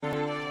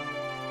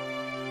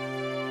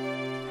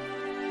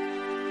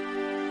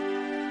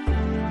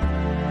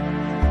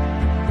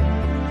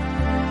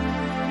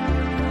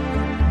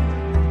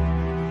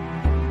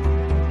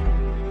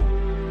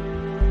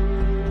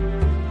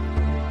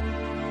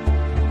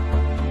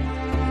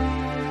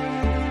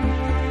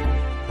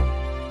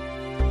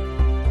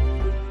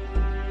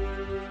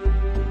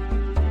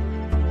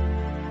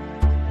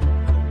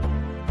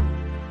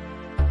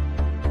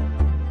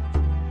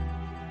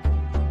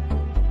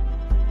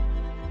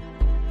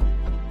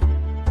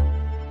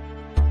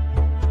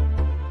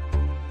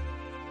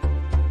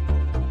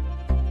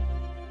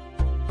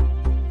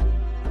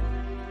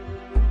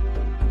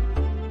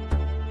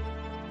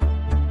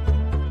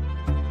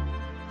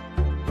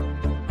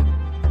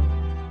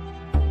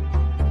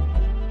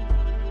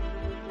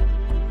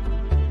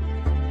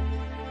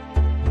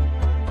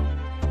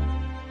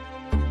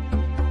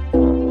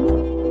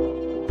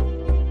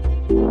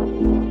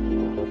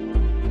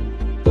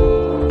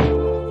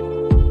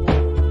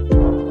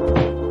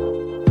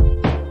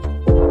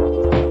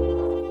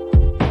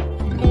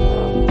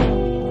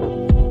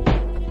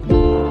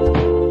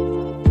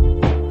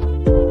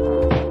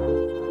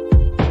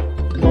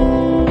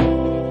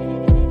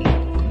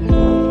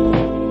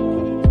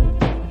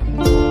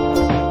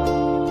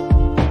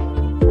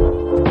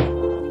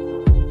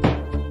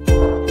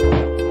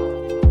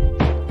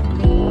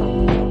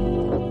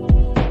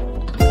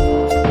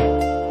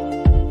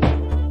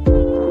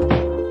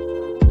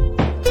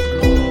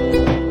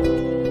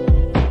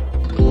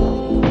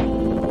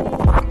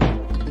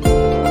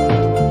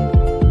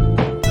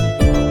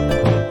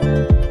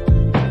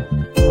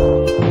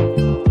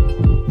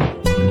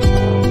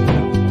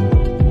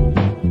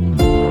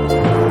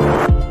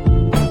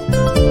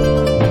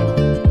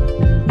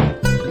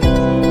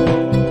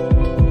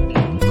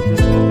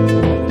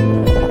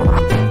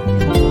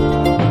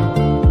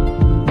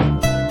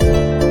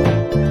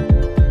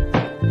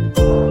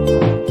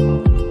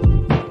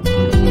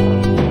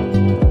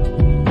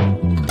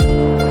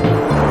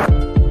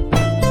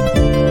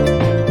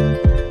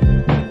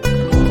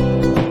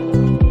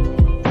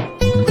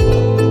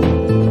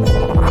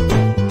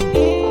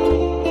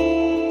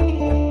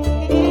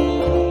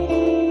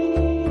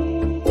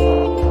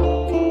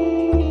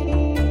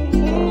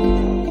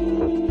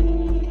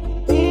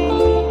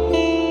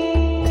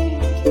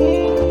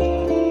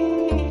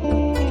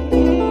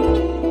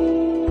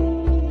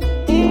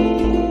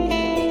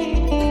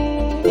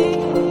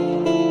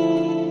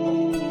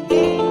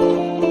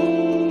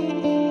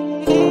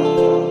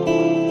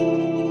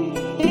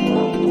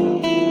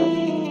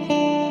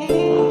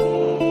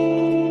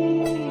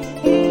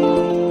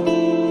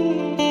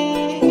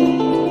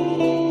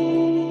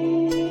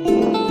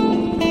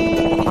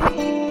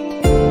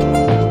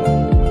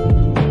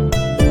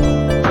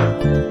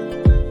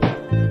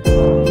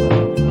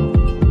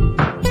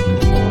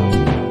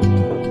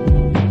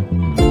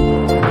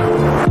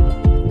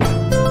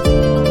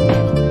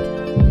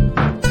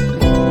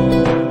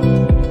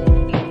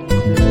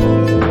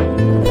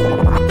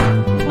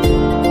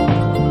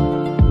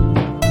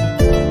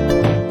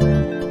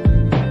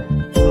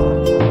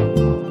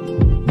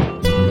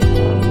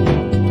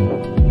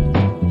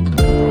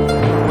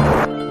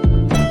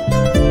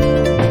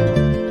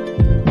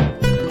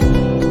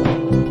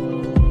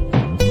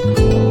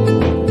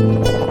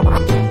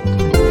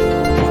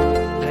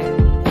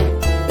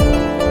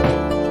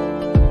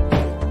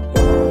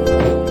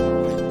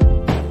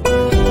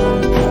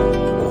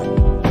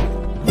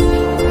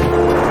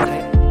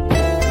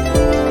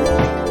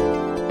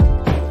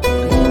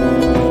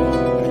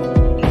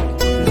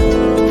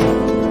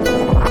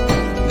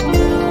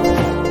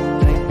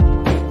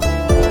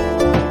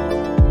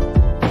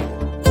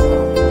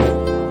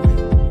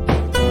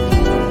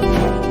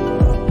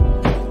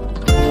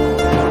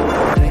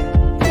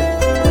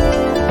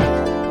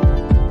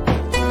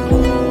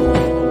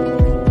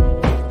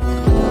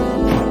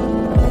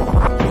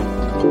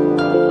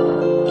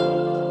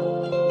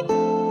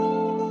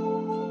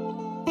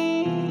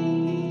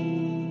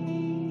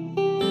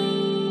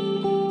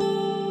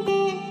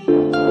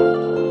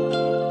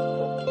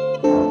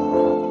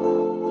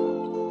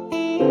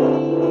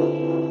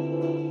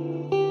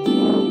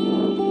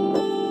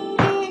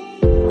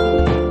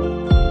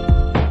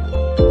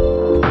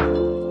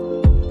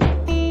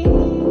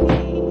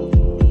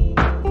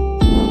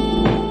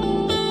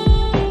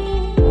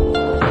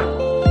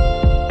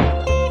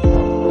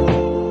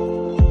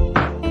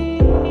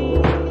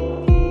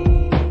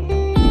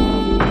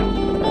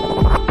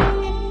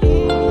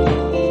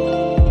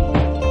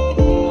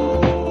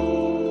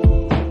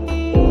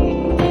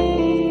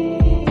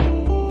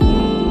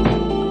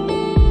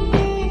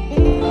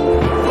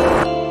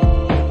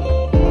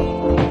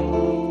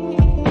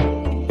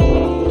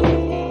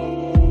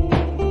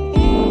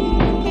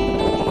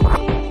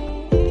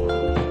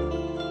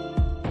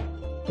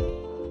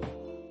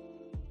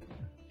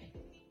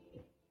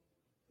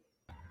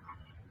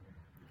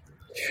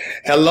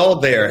Hello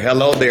there.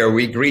 Hello there.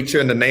 We greet you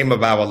in the name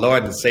of our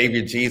Lord and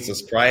Savior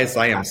Jesus Christ.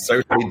 I am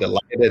certainly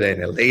delighted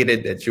and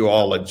elated that you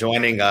all are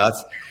joining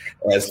us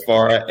as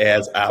far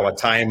as our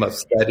time of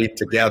study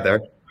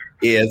together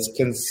is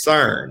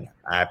concerned.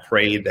 I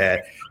pray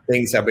that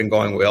things have been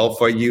going well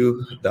for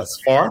you thus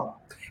far.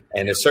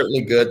 And it's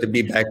certainly good to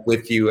be back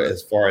with you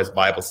as far as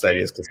Bible study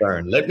is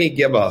concerned. Let me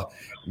give a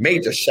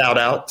major shout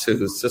out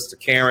to Sister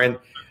Karen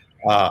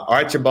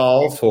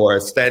Archibald for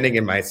standing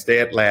in my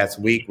stead last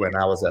week when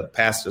I was at a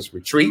pastor's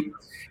retreat.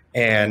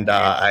 And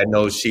I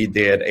know she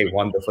did a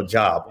wonderful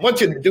job. I want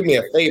you to do me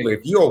a favor.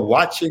 If you're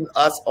watching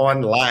us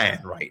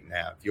online right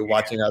now, if you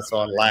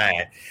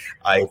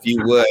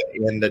would,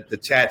 in the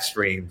chat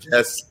stream,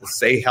 just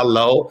say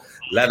hello.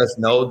 Let us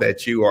know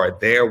that you are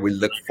there. We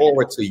look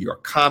forward to your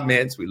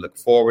comments. We look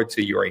forward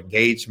to your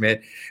engagement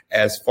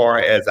as far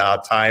as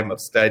our time of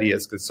study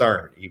is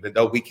concerned. Even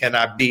though we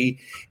cannot be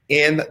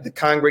in the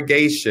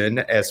congregation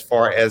as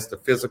far as the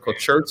physical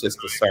church is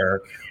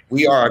concerned,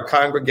 we are a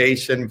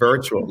congregation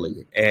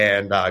virtually,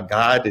 and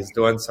God is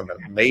doing some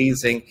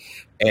amazing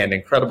and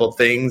incredible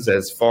things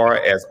as far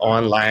as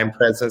online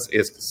presence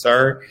is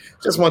concerned.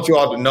 Just want you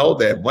all to know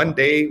that one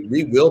day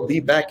we will be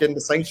back in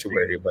the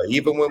sanctuary, but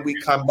even when we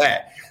come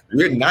back,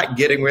 we're not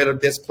getting rid of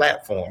this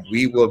platform.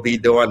 We will be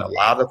doing a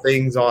lot of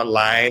things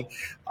online,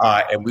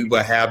 and we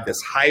will have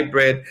this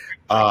hybrid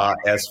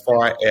as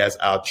far as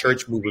our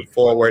church moving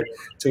forward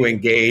to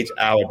engage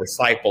our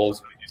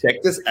disciples.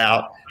 Check this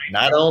out.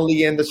 Not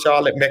only in the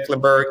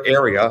Charlotte-Mecklenburg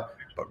area,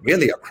 but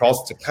really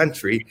across the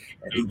country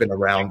and even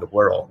around the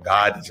world.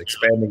 God is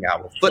expanding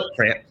our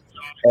footprint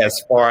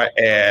as far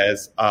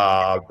as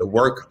the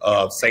work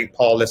of St.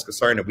 Paul is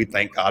concerned, and we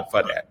thank God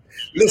for that.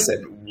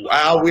 Listen,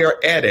 while we are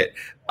at it,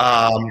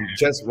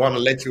 just want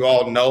to let you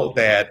all know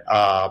that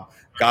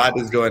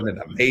God is doing an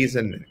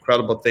amazing,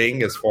 incredible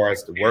thing as far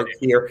as the work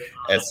here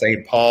at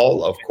St.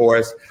 Paul. Of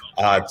course,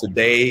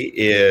 today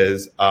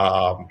is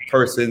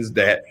persons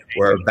that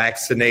were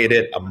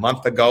vaccinated a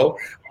month ago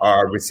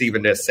are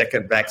receiving their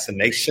second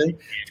vaccination.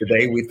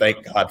 Today, we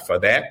thank God for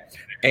that.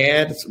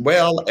 And as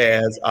well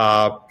as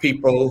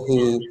people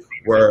who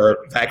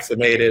were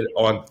vaccinated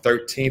on the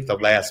 13th of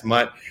last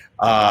month.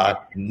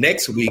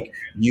 Next week,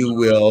 you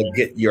will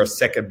get your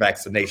second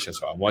vaccination.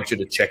 So I want you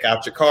to check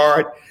out your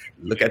card,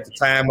 look at the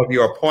time of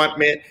your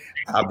appointment.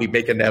 I'll be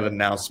making that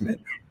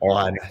announcement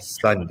on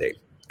Sunday.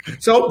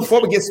 So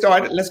before we get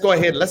started, let's go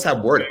ahead. Let's have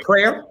a word of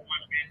prayer.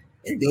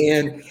 And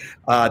then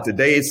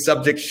today's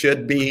subject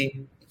should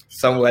be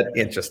somewhat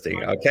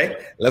interesting.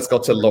 Okay, let's go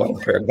to the Lord in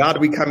prayer.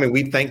 God, we come and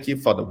we thank you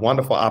for the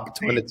wonderful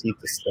opportunity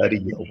to study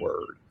your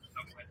word.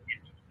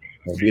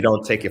 And we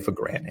don't take it for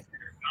granted.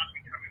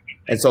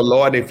 And so,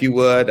 Lord, if you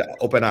would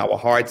open our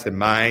hearts and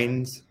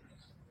minds,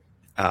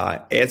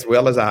 as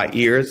well as our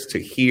ears to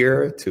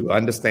hear, to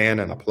understand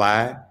and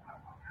apply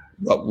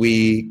what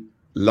we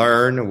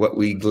learn, what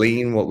we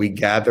glean, what we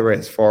gather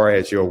as far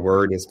as your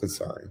word is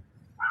concerned.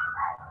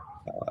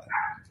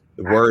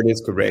 The word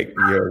is correct.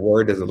 Your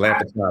word is a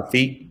lamp unto our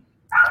feet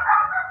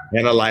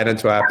and a light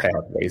unto our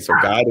pathway. So,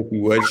 God, if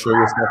you would, show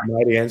yourself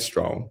mighty and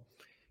strong.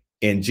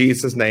 In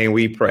Jesus' name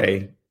we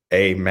pray.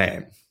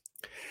 Amen.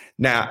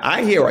 Now,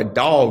 I hear a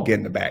dog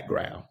in the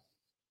background,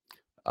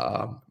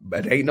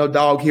 but ain't no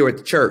dog here at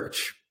the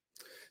church.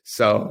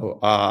 So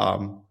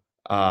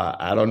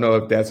I don't know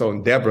if that's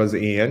on Deborah's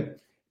end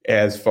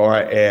as far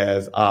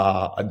as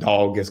a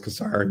dog is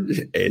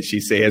concerned. And she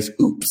says,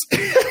 oops.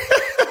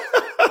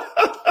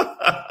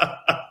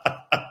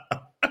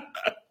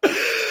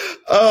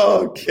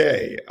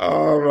 Okay.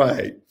 All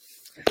right.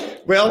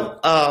 Well,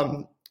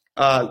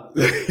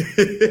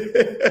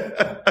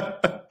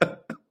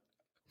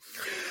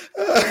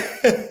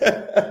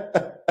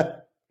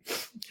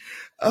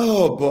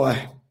 oh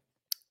boy.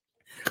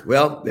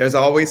 Well, there's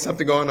always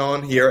something going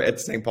on here at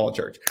the St. Paul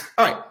Church.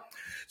 All right.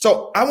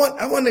 So I want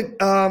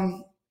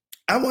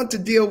to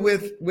deal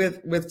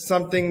with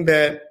something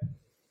that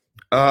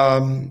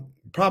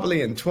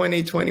probably in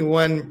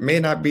 2021 may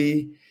not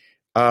be.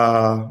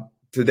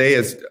 Today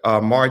is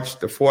March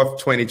the 4th,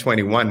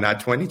 2021, not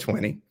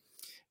 2020.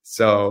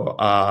 So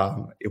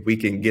if we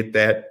can get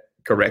that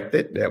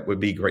corrected, that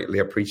would be greatly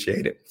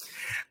appreciated.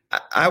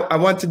 I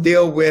want to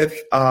deal with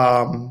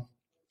 1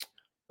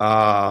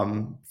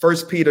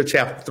 Peter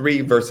chapter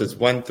 3, verses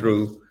 1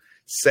 through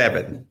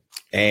 7.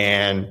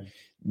 And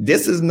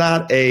this is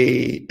not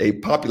a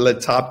popular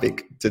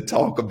topic to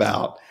talk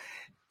about,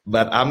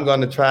 but I'm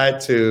going to try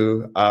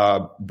to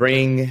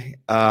bring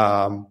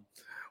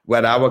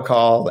what I would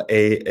call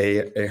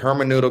a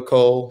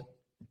hermeneutical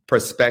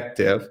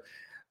perspective,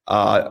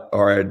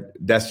 or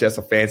that's just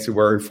a fancy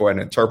word for an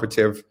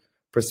interpretive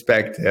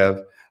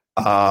perspective,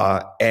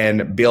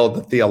 and build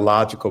a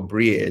theological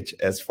bridge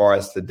as far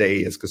as today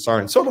is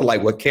concerned. Sort of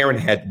like what Karen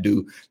had to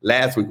do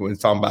last week when we were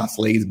talking about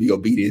slaves be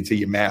obedient to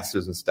your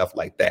masters and stuff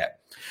like that.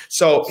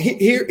 So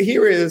here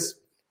is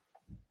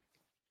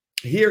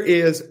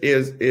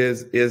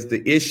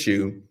the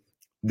issue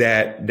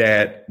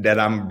that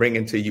I'm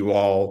bringing to you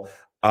all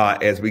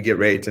as we get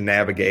ready to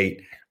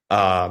navigate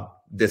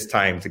this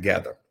time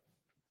together.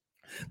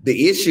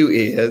 The issue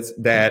is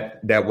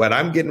that what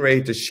I'm getting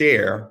ready to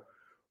share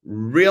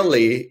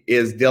really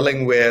is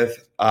dealing with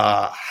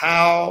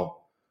how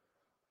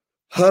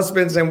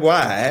husbands and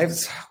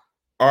wives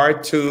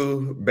are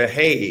to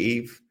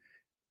behave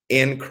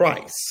in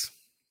Christ.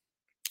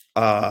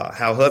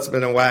 How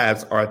husbands and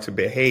wives are to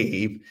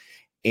behave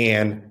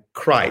in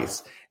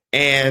Christ,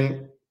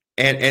 and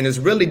it's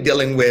really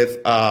dealing with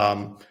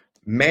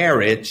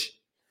marriage.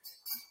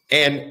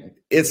 And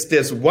it's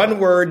this one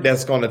word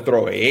that's going to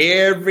throw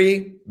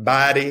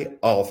everybody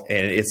off.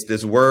 And it's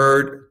this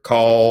word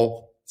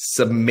called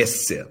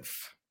submissive.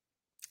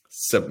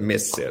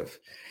 Submissive.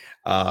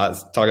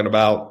 It's talking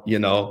about,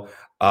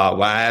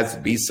 wives,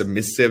 be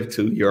submissive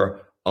to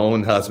your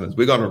own husbands.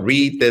 We're going to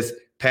read this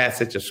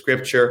passage of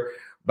scripture,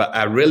 but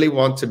I really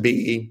want to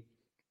be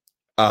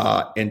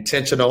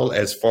intentional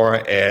as far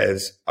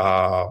as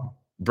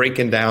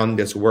breaking down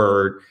this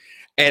word.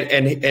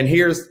 And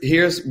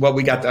here's what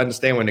we got to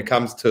understand when it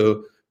comes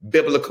to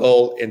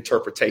biblical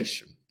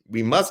interpretation.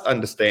 We must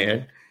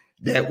understand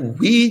that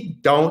we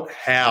don't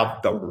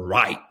have the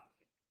right,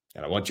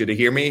 and I want you to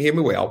hear me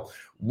well.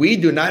 We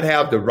do not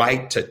have the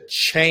right to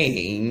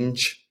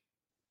change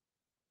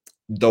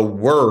the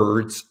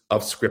words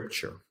of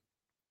Scripture.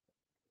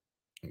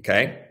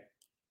 Okay?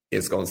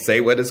 It's going to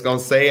say what it's going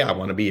to say. I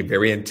want to be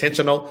very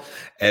intentional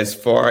as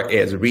far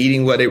as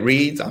reading what it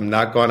reads. I'm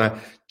not going to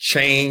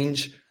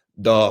change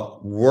the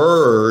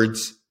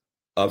words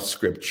of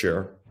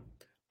Scripture,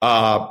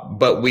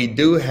 but we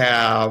do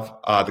have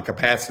the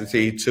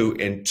capacity to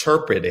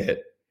interpret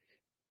it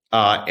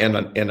in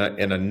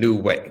a new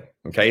way.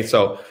 Okay,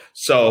 so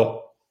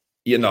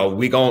we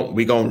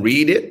gonna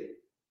read it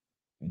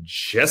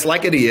just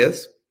like it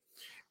is,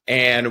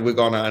 and we're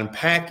gonna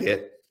unpack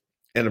it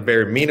in a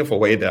very meaningful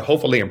way that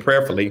hopefully and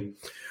prayerfully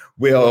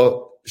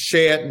will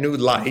shed new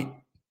light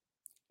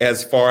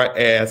as far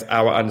as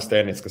our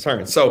understanding is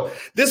concerned. So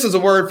this is a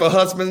word for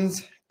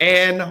husbands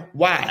and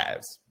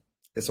wives.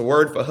 It's a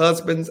word for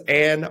husbands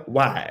and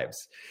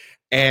wives.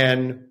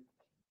 And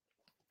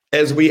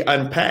as we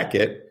unpack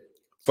it,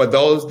 for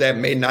those that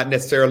may not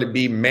necessarily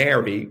be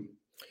married,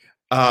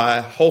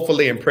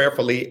 hopefully and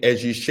prayerfully,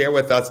 as you share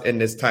with us in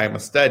this time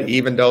of study,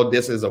 even though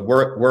this is a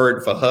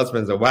word for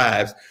husbands and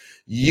wives,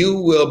 you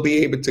will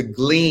be able to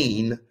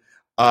glean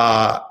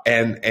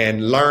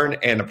and learn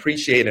and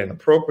appreciate and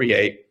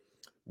appropriate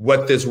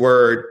what this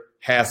word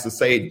has to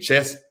say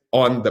just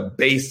on the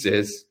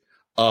basis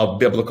of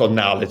biblical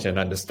knowledge and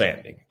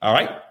understanding. All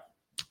right.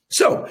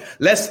 So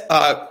let's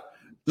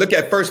look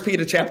at 1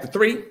 Peter chapter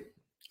 3,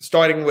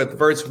 starting with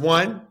verse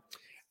 1.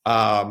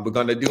 We're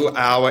going to do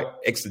our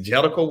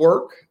exegetical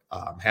work,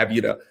 have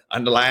you to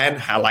underline,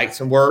 highlight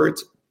some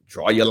words,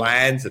 draw your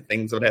lines and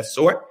things of that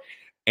sort.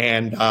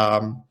 And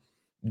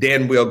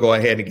then we'll go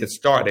ahead and get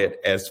started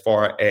as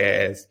far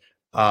as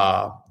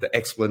the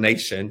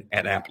explanation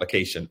and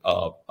application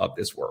of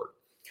this word.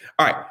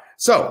 All right.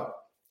 So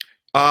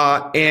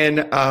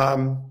in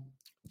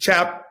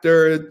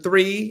chapter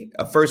 3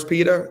 of 1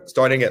 Peter,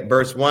 starting at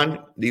verse 1,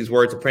 these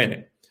words are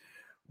printed.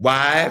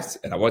 Wives,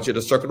 and I want you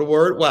to circle the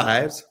word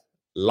wives,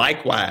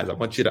 likewise. I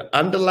want you to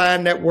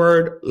underline that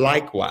word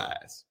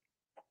likewise.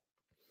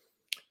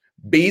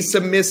 Be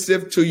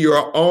submissive to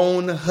your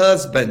own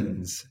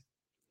husbands.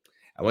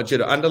 I want you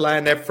to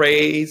underline that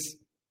phrase.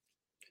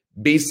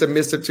 Be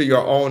submissive to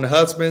your own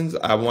husbands.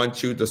 I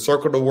want you to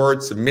circle the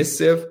word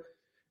submissive.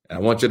 And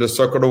I want you to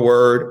circle the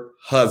word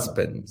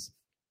husbands.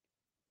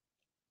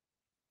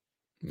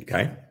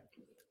 Okay.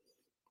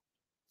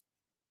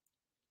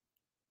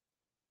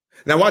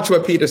 Now watch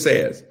what Peter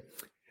says.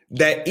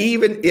 That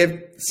even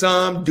if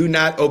some do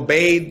not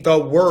obey the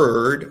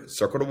word,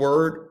 circle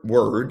the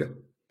word,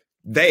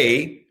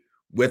 they,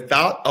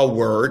 without a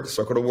word,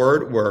 circle the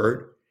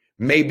word,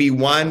 may be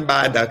won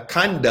by the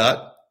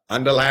conduct,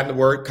 underline the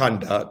word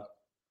conduct,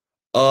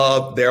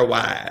 of their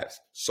wives.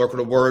 Circle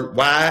the word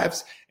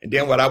wives. And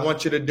then what I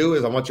want you to do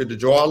is I want you to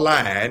draw a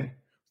line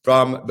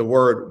from the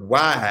word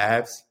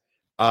wives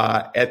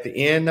at the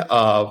end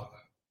of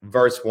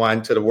verse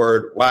 1 to the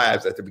word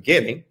wives at the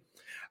beginning.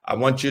 I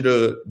want you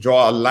to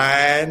draw a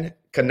line,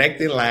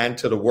 connecting line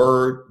to the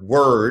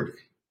word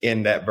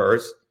in that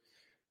verse.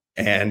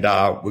 And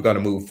we're going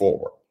to move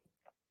forward.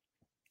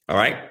 All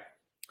right.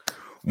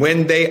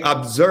 When they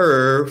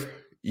observe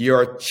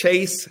your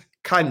chaste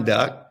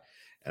conduct,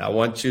 and I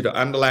want you to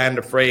underline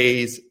the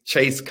phrase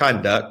chaste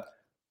conduct,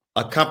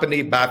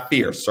 accompanied by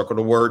fear. Circle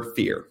the word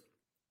fear.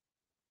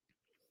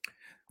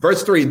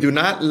 Verse 3, do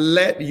not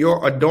let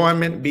your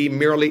adornment be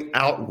merely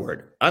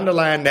outward.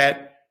 Underline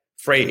that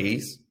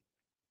phrase.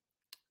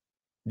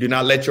 Do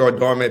not let your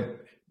adornment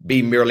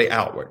be merely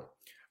outward.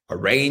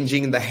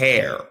 Arranging the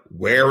hair,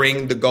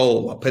 wearing the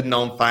gold, or putting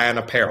on fine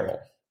apparel.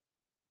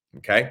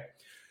 Okay.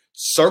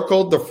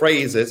 Circle the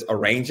phrases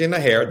arranging the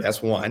hair,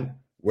 that's 1.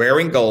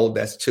 Wearing gold,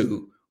 that's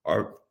 2.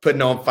 Or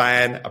putting on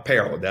fine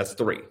apparel, that's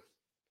 3.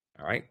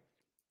 All right.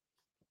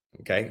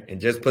 Okay. And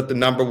just put the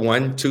number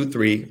 1, 2,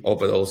 3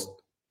 over those,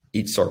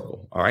 each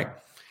circle. All right.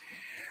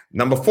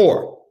 Number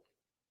 4,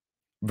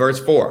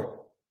 verse 4.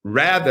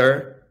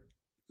 Rather,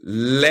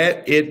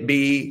 let it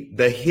be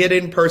the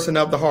hidden person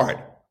of the heart.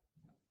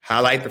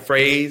 Highlight the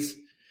phrase,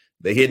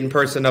 the hidden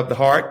person of the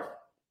heart,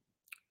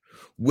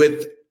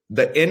 with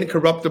the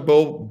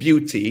incorruptible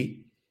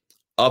beauty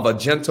of a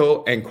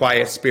gentle and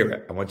quiet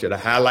spirit. I want you to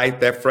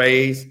highlight that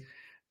phrase,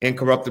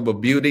 incorruptible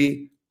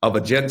beauty of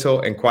a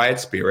gentle and quiet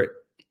spirit,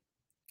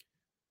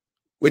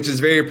 which is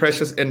very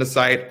precious in the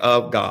sight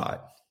of God.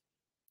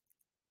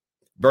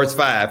 Verse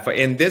 5, for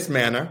in this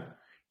manner,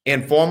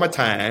 in former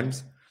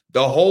times,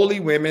 the holy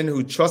women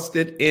who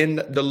trusted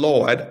in the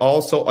Lord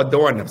also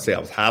adorned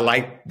themselves.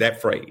 Highlight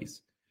that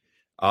phrase.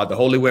 The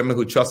holy women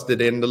who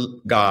trusted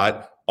in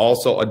God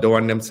also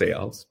adorned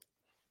themselves.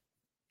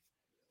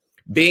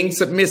 Being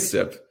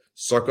submissive,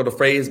 circle the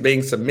phrase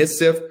being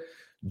submissive.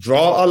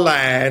 Draw a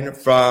line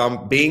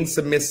from being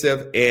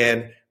submissive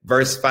in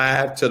verse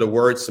 5 to the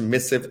word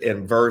submissive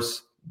in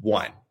verse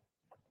 1.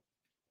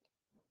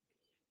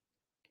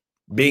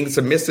 Being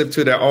submissive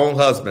to their own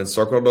husbands,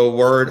 circle the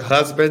word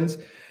husbands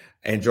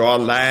and draw a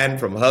line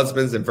from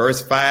husbands in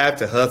verse 5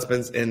 to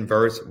husbands in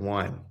verse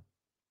 1.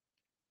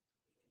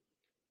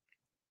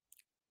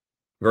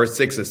 Verse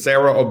 6 is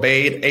Sarah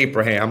obeyed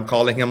Abraham,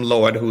 calling him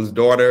Lord, whose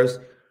daughters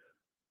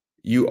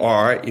you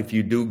are if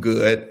you do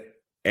good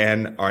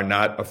and are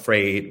not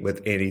afraid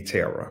with any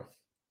terror.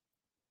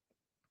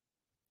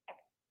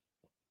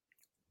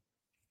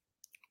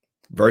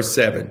 Verse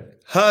 7,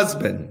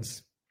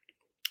 husbands,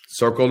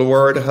 circle the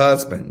word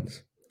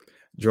husbands.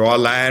 Draw a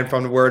line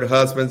from the word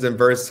husbands in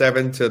verse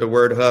 7 to the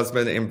word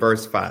husband in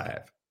verse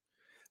 5.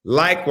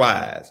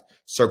 Likewise,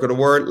 circle the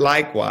word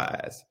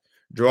likewise.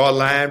 Draw a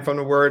line from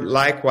the word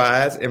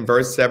likewise in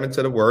verse 7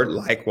 to the word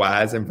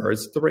likewise in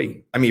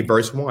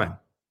verse 1.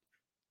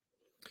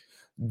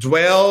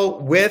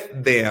 Dwell with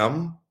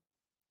them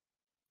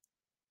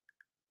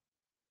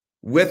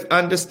with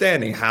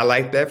understanding.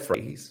 Highlight that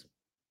phrase.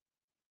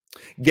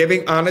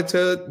 Giving honor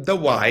to the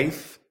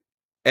wife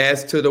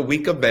as to the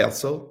weaker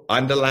vessel,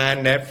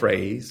 underline that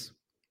phrase,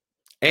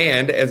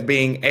 and as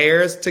being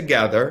heirs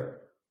together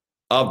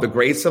of the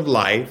grace of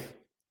life,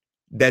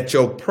 that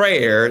your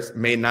prayers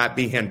may not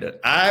be hindered.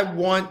 I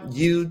want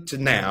you to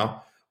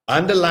now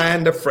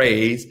underline the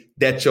phrase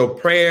that your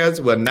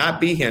prayers will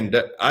not be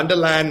hindered.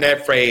 Underline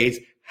that phrase,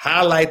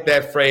 highlight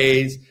that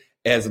phrase.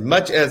 As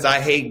much as I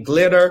hate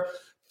glitter,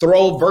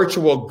 throw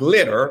virtual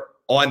glitter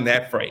on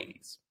that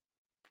phrase.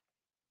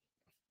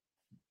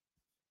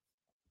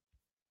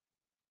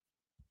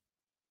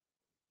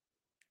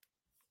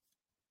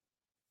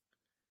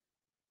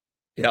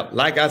 Yep,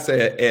 like I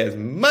said, as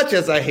much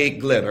as I hate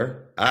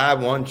glitter, I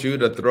want you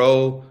to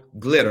throw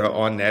glitter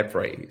on that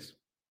phrase.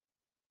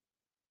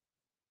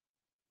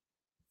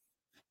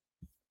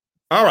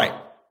 All right.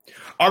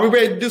 Are we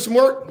ready to do some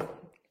work?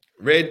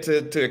 Ready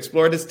to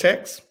explore this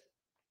text?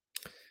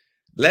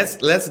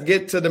 Let's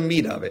get to the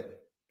meat of it,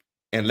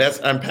 and let's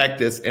unpack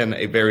this in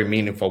a very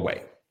meaningful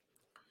way.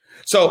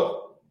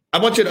 So I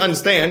want you to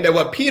understand that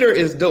what Peter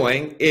is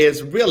doing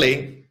is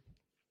really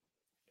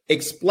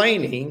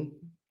explaining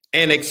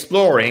and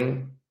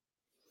exploring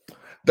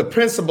the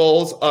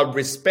principles of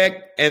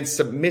respect and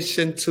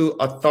submission to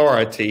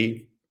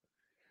authority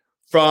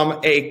from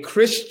a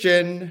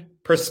Christian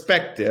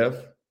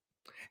perspective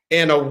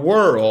in a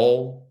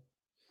world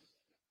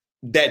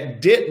that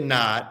did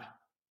not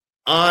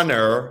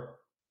honor,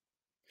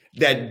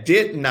 that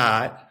did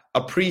not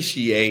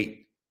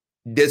appreciate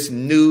this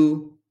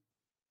new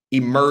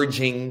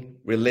emerging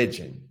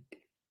religion.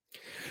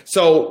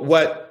 So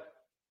what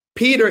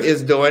Peter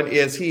is doing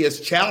is he is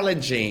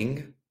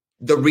challenging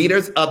the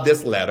readers of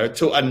this letter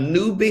to a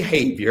new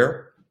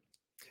behavior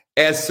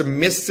as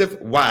submissive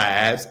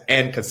wives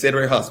and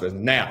considerate husbands.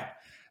 Now,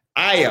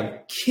 I am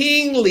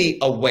keenly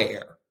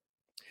aware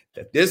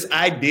that this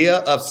idea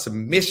of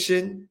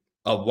submission,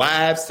 of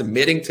wives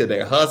submitting to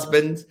their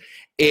husbands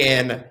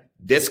in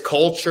this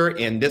culture,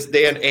 in this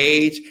day and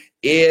age,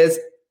 is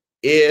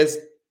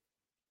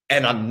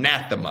an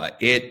anathema.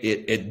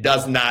 It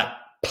does not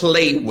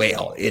play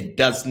well. It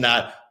does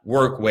not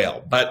work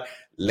well. But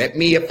let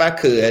me, if I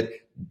could,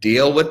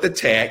 deal with the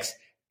text.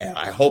 And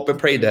I hope and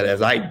pray that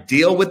as I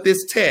deal with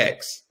this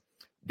text,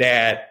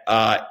 that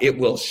it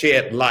will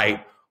shed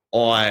light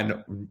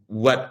on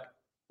what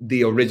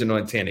the original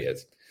intent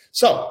is.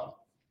 So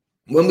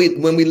when we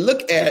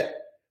look at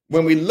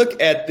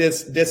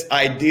this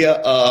idea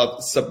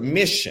of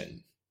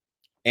submission,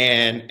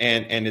 and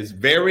it's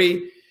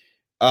very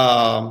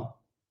hard,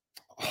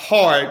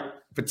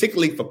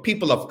 particularly for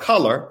people of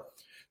color,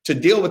 to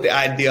deal with the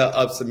idea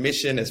of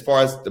submission as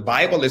far as the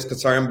Bible is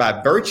concerned,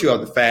 by virtue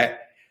of the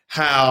fact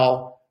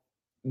how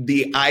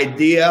the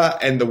idea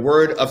and the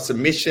word of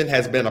submission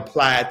has been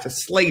applied to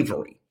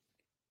slavery.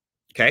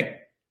 Okay.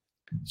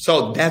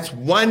 So that's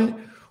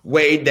one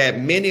way that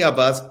many of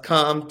us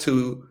come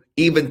to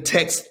even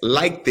texts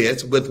like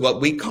this with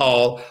what we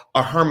call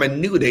a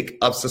hermeneutic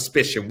of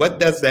suspicion. What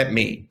does that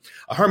mean?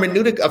 A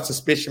hermeneutic of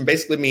suspicion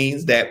basically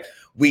means that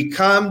we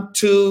come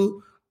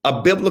to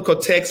a biblical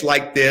text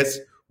like this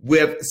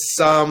with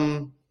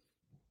some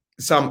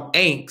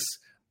angst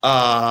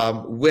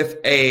with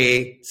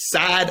a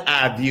side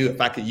eye view, if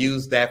I could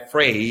use that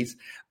phrase,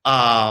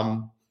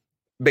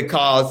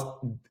 because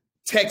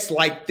texts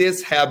like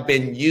this have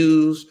been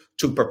used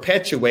to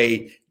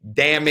perpetuate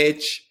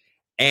damage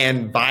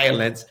and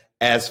violence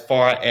as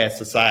far as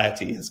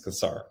society is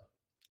concerned.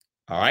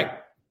 All right.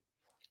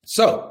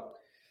 So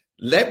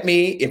let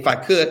me, if I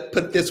could,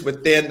 put this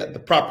within the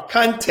proper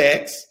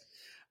context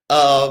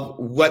of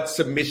what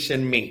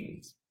submission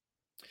means,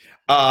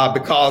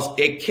 because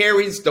it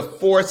carries the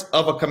force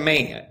of a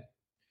command.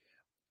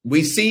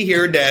 We see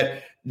here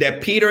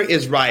that Peter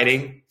is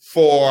writing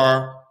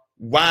for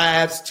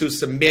wives to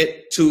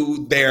submit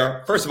to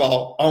their, first of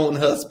all, own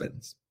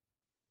husbands,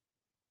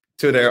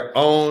 to their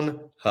own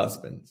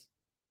husbands.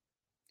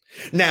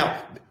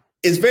 Now,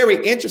 it's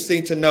very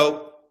interesting to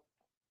note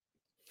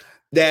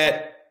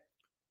that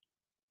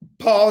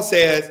Paul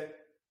says,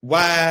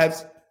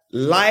 wives,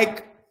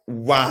 likewise,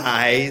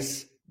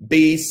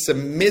 be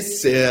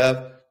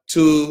submissive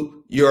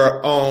to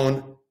your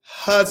own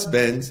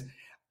husbands,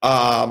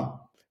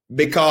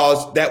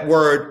 because that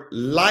word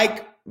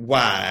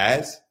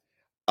likewise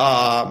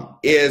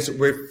is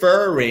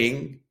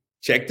referring,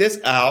 check this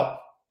out,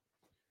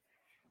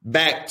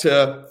 back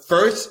to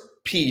 1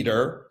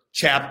 Peter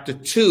chapter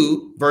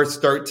 2, verse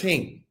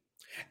 13.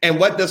 And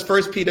what does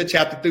 1 Peter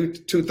chapter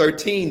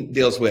 2:13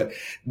 deals with?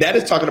 That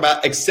is talking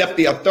about accept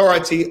the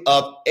authority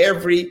of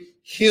every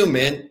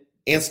human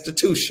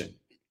institution.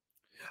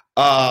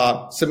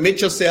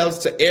 Submit yourselves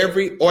to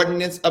every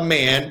ordinance of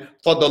man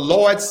for the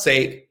Lord's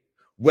sake,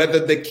 whether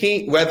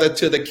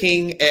to the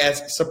king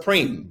as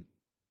supreme.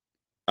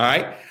 All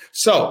right.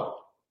 So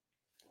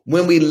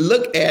when we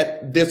look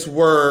at this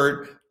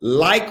word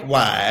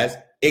likewise,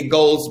 it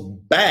goes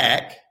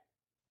back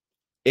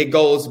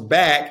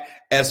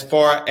as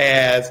far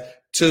as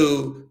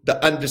to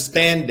the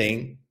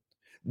understanding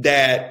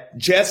that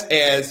just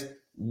as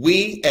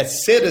we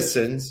as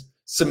citizens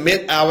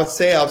submit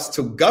ourselves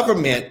to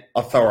government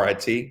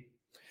authority,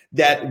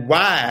 that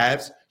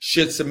wives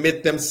should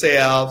submit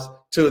themselves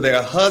to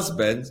their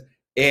husbands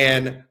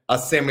in a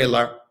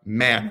similar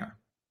manner.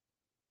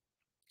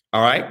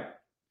 All right.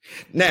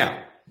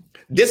 Now,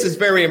 this is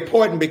very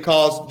important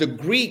because the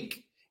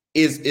Greek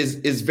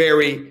is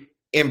very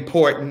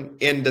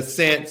important in the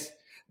sense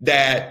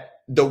that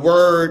the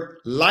word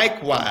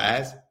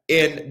likewise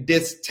in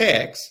this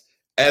text,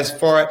 as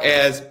far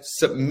as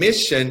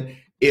submission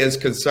is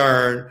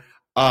concerned,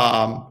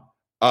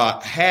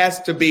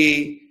 has to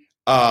be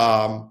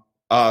dealt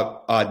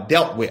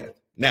with.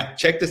 Now,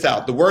 check this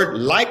out. The word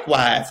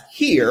likewise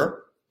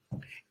here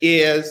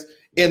is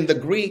in the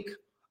Greek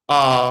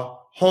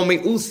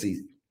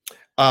homoiousi.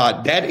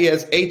 That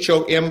is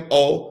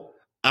homoios.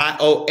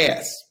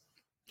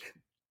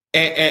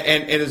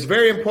 And it's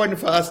very important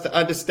for us to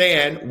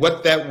understand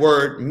what that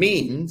word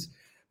means,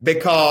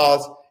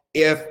 because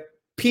if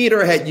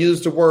Peter had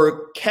used the word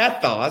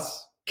kathos,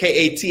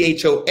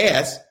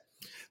 Kathos,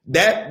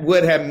 that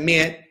would have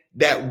meant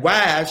that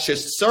wives should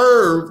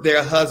serve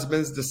their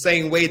husbands the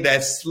same way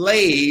that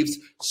slaves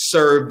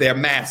serve their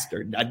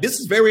master. Now, this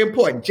is very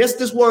important. Just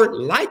this word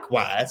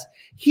likewise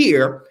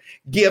here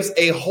gives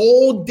a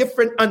whole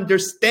different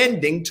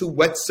understanding to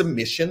what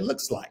submission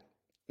looks like.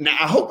 Now,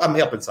 I hope I'm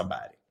helping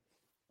somebody.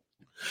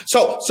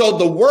 So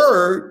the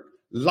word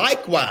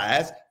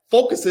likewise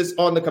focuses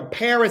on the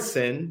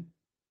comparison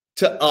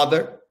to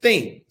other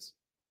things.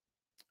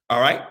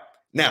 All right.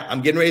 Now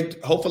I'm getting ready to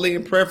hopefully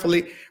and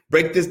prayerfully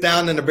break this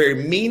down in a very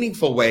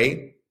meaningful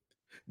way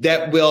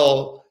that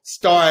will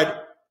start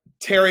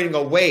tearing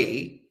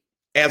away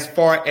as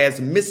far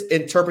as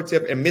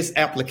misinterpretive and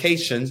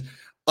misapplications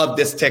of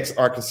this text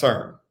are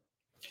concerned.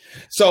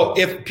 So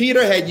if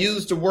Peter had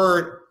used the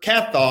word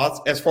kathos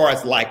as far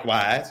as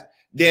likewise,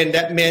 then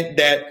that meant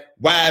that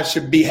wives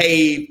should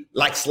behave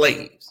like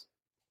slaves.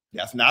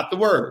 That's not the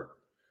word.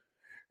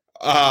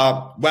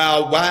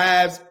 While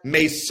wives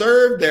may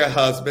serve their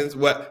husbands,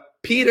 what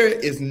Peter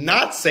is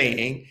not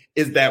saying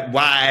is that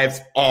wives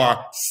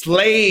are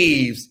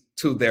slaves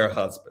to their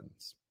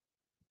husbands.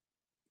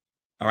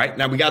 All right.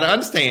 Now we got to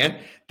understand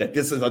that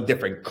this is a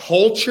different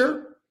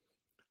culture.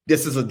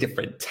 This is a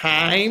different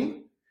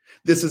time.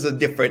 This is a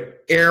different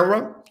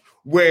era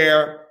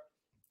where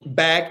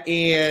back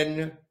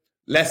in,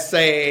 let's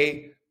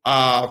say,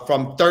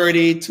 from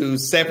 30 to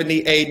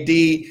 70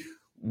 AD,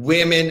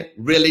 women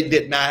really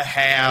did not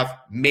have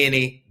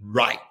many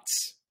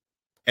rights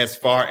as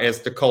far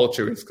as the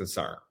culture is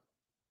concerned.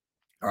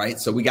 All right.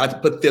 So we got to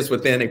put this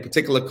within a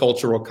particular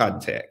cultural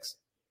context.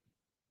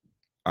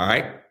 All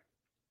right.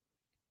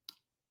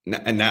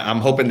 And now I'm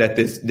hoping that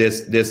this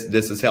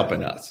is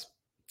helping us.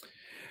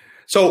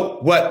 So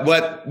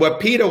what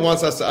Peter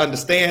wants us to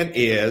understand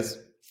is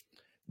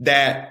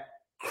that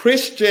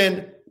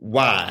Christian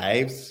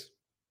wives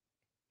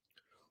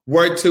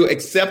were to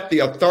accept the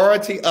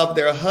authority of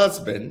their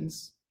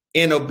husbands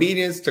in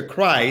obedience to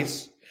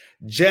Christ,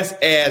 just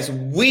as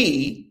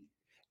we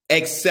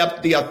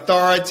accept the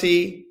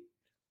authority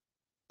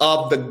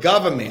of the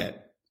government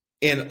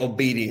in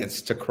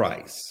obedience to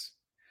Christ.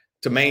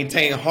 to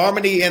maintain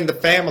harmony in the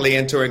family,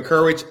 and to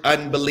encourage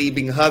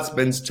unbelieving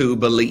husbands to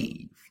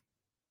believe.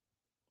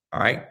 All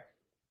right.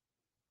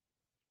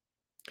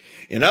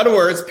 In other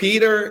words,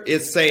 Peter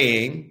is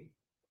saying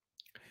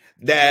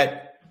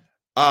that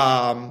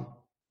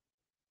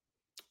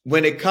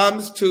when it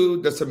comes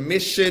to the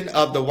submission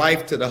of the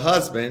wife to the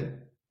husband,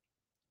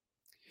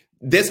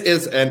 this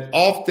is an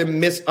often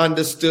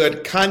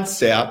misunderstood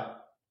concept,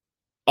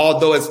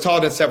 although it's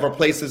taught in several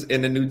places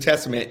in the New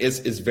Testament.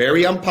 It's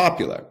very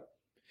unpopular.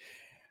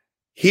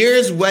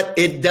 Here's what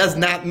it does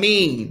not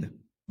mean,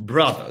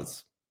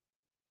 brothers.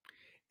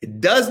 It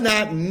does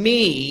not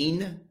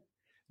mean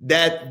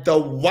that the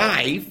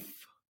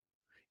wife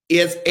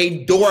is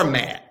a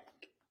doormat.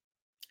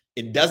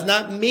 It does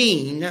not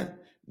mean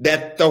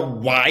that the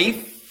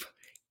wife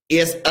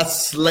is a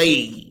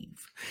slave.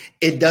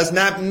 It does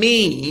not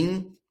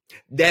mean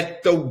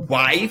that the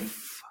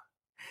wife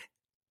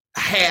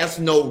has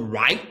no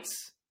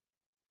rights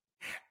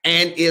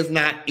and is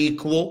not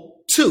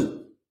equal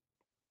to.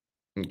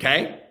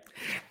 Okay?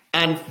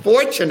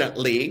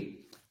 Unfortunately,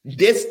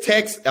 this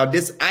text, or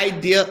this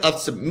idea of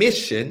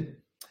submission,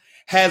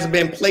 has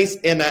been placed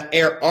in an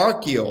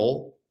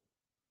hierarchical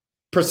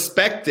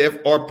perspective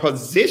or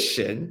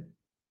position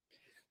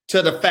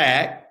to the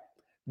fact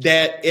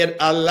that it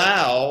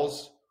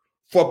allows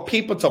for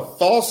people to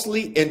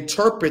falsely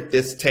interpret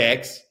this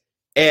text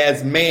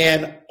as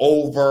man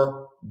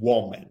over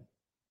woman.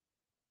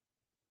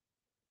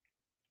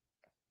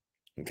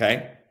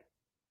 Okay?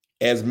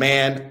 As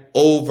man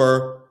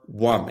over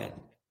woman,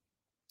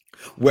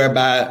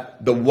 whereby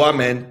the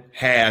woman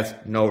has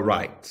no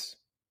rights.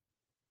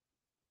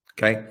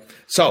 Okay,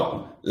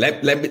 so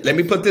let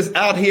me put this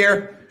out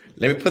here.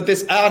 Let me put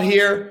this out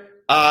here.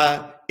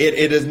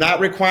 It is not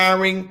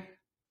requiring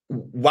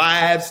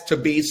wives to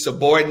be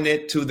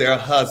subordinate to their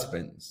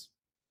husbands.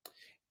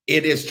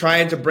 It is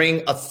trying to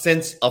bring a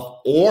sense of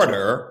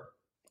order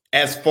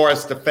as far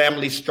as the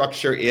family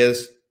structure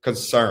is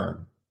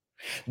concerned.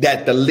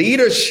 That the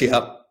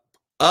leadership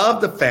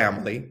of the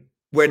family,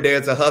 where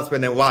there's a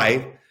husband and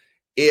wife,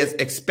 is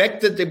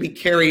expected to be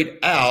carried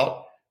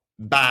out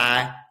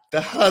by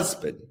the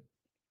husband.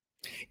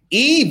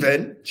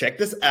 Even, check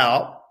this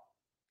out,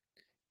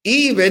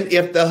 even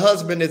if the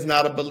husband is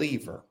not a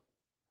believer.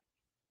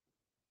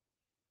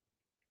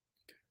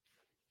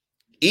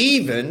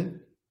 Even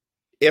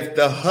if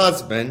the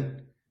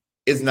husband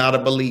is not a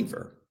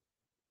believer.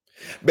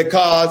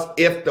 Because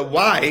if the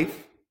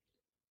wife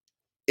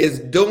is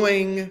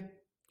doing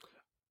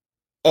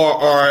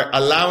or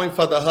allowing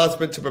for the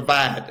husband to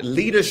provide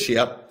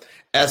leadership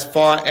as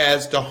far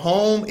as the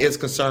home is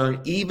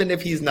concerned, even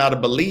if he's not a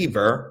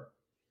believer,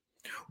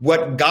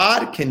 what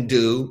God can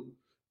do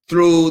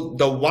through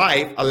the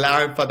wife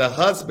allowing for the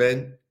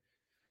husband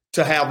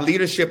to have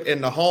leadership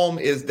in the home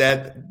is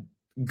that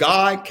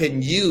God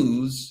can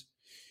use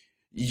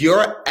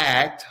your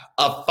act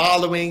of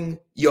following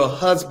your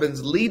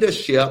husband's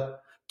leadership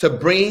to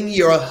bring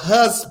your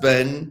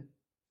husband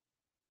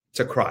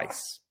to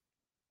Christ.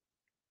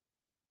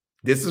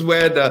 This is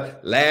where the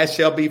last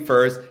shall be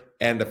first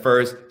and the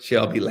first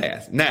shall be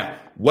last. Now,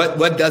 what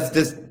does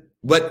this,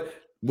 what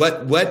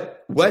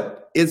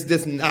is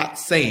this not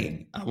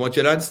saying? I want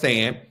you to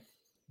understand.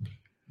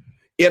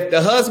 If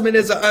the husband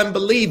is an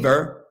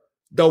unbeliever,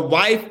 the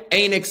wife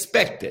ain't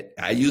expected.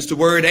 I use the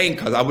word ain't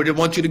because I wouldn't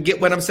want you to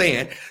get what I'm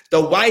saying. The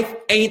wife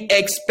ain't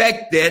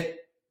expected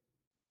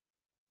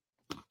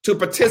to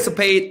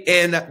participate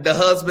in the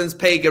husband's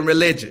pagan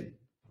religion.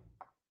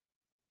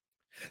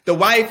 The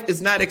wife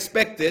is not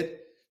expected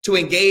to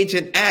engage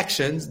in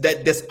actions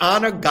that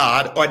dishonor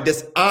God or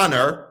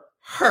dishonor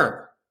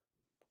her.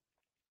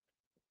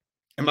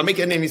 Am I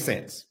making any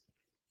sense?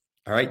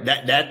 All right.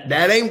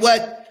 That ain't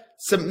what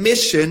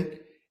submission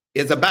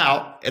is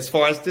about as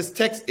far as this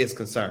text is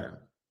concerned.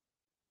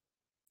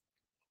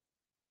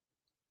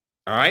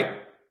 All right.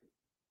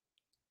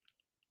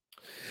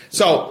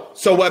 So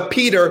what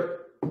Peter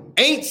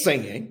ain't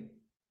saying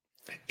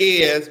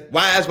is,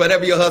 wives,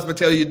 whatever your husband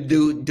tells you to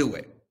do, do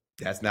it.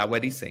 That's not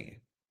what he's saying.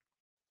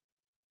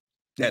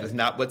 That is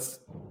not what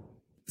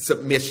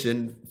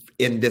submission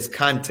in this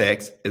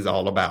context is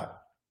all about.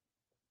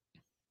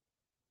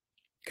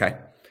 Okay.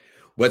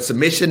 What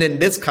submission in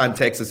this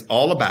context is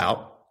all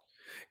about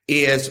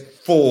is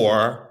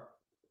for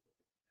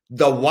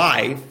the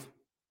wife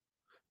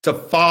to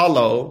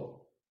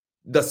follow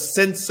the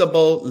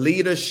sensible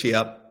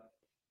leadership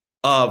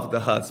of the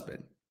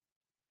husband.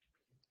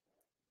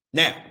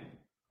 Now,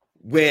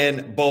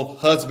 when both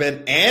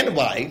husband and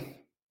wife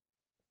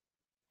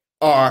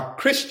are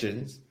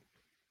Christians,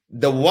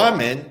 the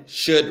woman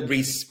should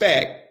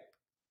respect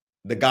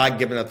the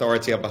God-given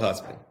authority of a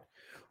husband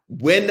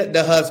when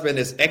the husband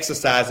is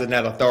exercising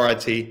that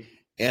authority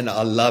in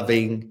a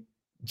loving,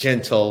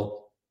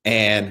 gentle,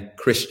 and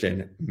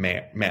Christian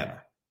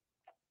manner.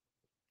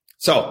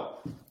 So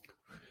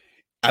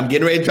I'm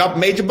getting ready to drop a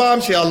major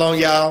bombshell on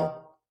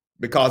y'all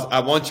because I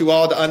want you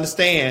all to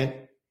understand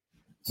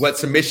what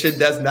submission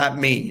does not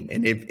mean.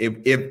 And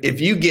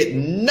if you get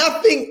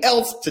nothing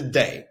else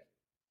today,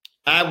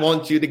 I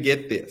want you to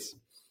get this.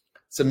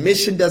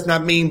 Submission does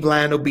not mean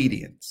blind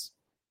obedience.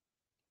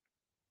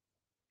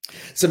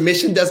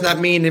 Submission does not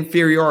mean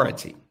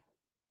inferiority.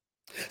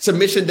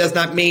 Submission does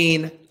not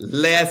mean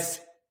less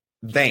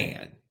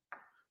than.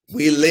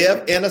 We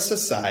live in a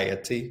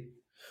society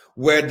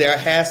where there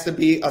has to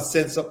be a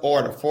sense of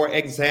order. For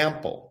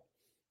example,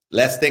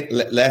 let's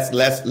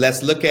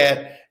look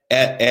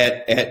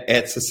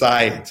at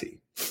society.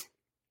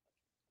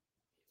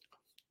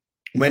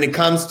 When it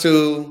comes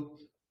to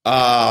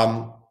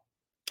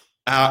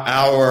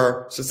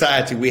our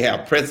society, we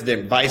have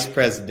president, vice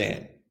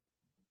president,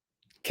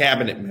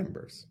 cabinet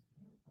members.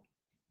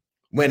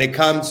 When it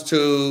comes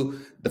to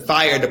the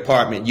fire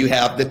department, you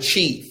have the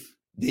chief,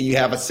 then you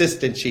have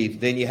assistant chief,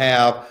 then you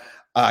have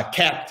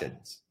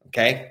captains,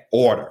 okay?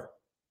 Order.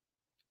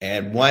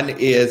 And one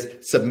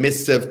is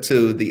submissive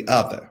to the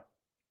other.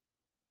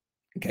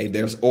 Okay,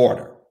 there's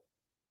order.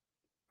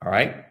 All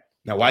right,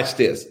 now watch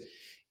this.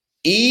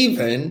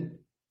 Even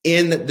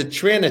in the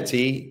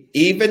Trinity,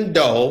 even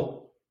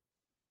though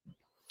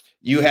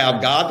you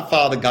have God the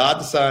Father, God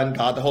the Son,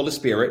 God the Holy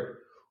Spirit,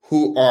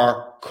 who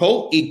are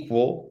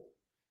co-equal,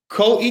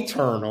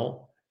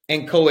 co-eternal,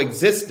 and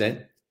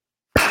coexistent,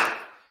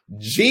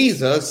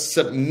 Jesus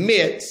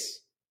submits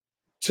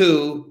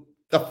to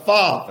the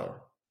Father.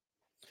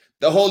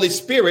 The Holy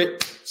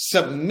Spirit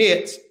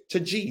submits to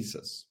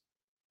Jesus.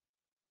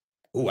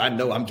 Oh, I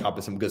know I'm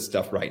dropping some good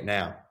stuff right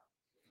now.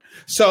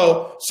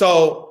 So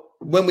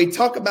when we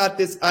talk about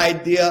this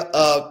idea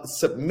of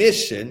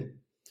submission,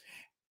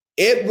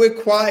 it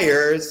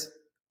requires,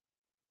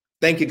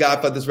 thank you,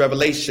 God, for this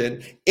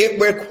revelation. It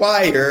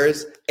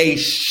requires a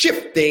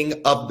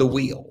shifting of the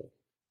will.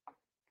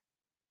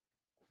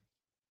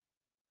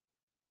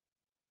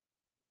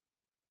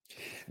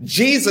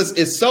 Jesus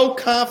is so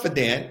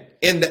confident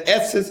in the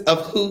essence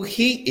of who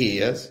he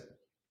is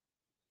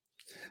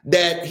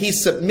that he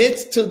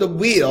submits to the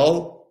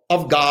will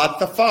of God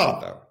the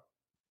Father.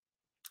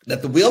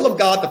 That the will of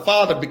God the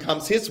Father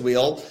becomes his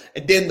will,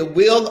 and then the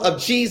will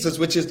of Jesus,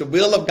 which is the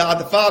will of God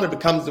the Father,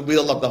 becomes the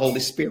will of the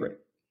Holy Spirit.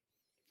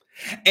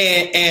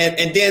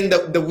 And then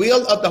the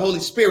will of the Holy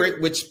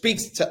Spirit, which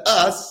speaks to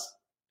us,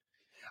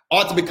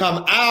 ought to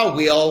become our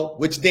will,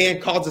 which then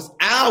causes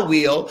our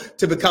will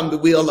to become the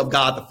will of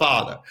God the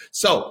Father.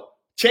 So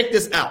check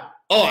this out.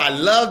 Oh, I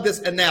love this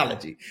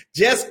analogy.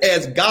 Just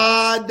as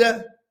God,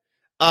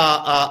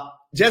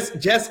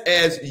 just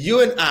as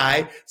you and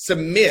I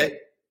submit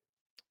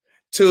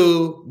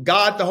to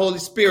God the Holy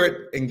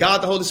Spirit, and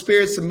God the Holy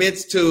Spirit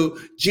submits to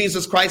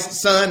Jesus Christ the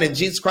Son, and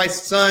Jesus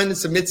Christ the Son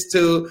submits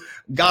to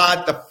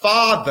God the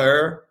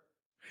Father,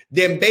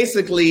 then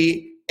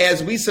basically,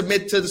 as we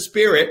submit to the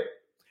Spirit,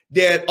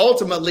 then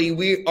ultimately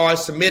we are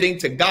submitting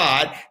to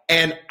God,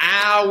 and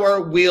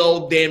our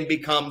will then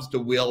becomes the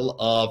will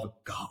of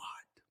God.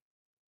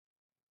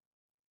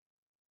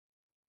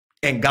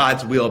 And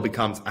God's will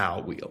becomes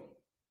our will.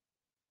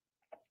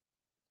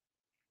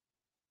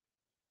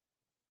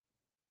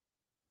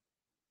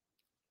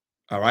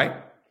 All right.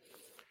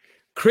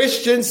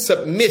 Christian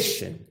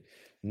submission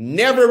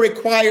never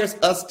requires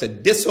us to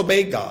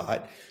disobey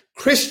God.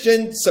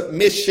 Christian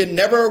submission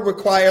never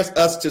requires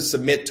us to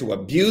submit to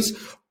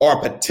abuse or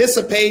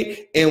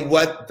participate in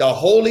what the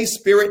Holy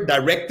Spirit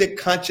directed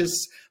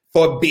conscience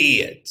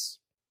forbids.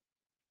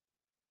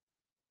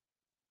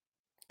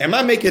 Am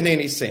I making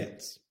any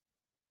sense?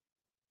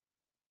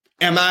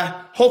 Am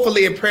I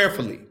hopefully and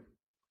prayerfully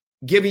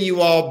giving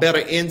you all better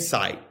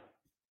insight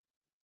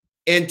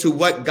into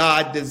what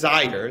God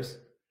desires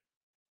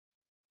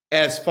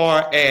as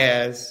far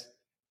as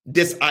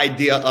this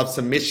idea of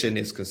submission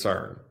is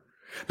concerned?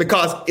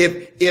 Because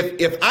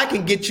if I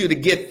can get you to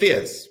get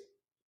this,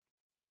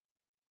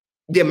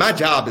 then my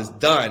job is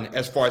done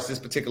as far as this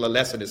particular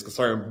lesson is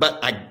concerned.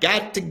 But I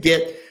got to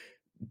get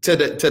to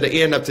the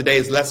end of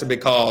today's lesson,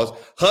 because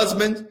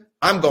husbands,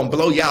 I'm gonna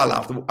blow y'all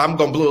out. I'm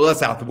gonna blow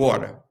us out the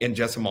water in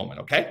just a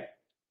moment. Okay.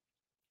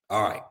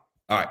 All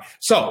right.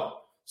 So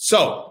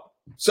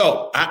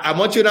I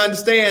want you to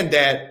understand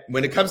that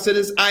when it comes to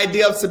this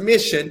idea of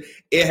submission,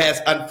 it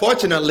has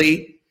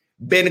unfortunately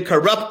been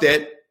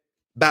corrupted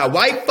by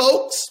white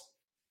folks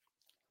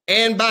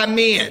and by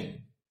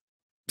men.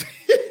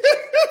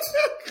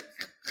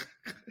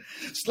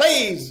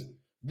 Slaves,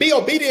 be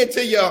obedient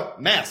to your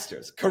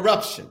masters.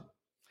 Corruption.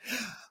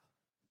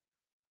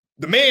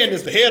 The man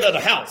is the head of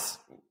the house.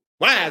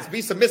 Wives,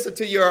 be submissive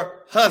to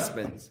your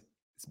husbands.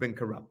 It's been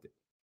corrupted.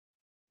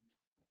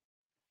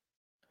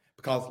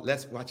 Because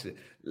let's watch it.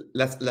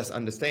 Let's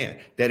understand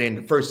that in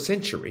the first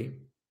century,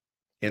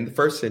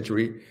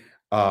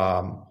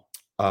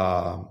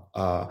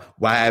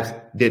 wives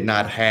did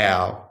not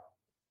have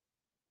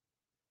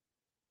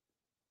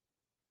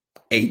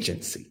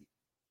agency.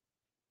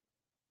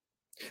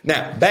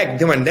 Now, back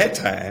during that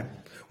time,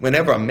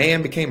 whenever a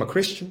man became a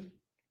Christian,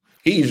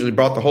 he usually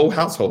brought the whole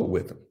household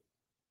with him.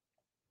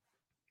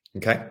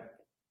 Okay?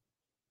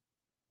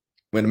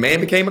 When a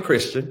man became a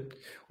Christian,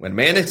 when a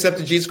man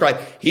accepted Jesus Christ,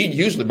 he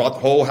usually brought the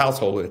whole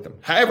household with him.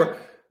 However,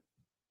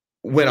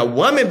 when a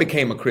woman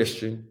became a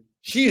Christian,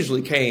 she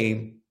usually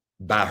came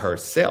by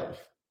herself.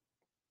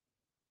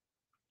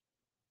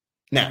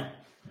 Now,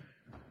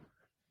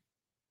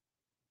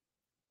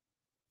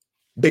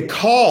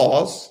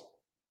 because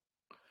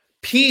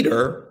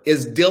Peter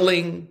is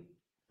dealing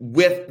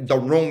with the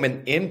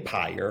Roman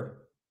Empire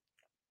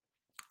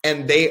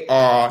and they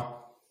are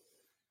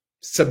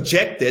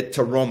subjected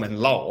to Roman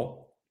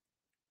law,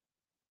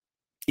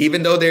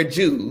 even though they're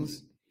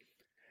Jews,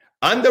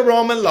 under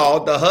Roman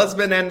law, the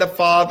husband and the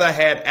father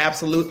had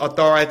absolute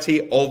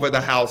authority over the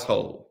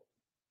household.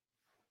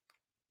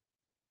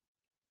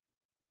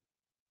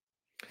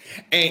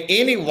 And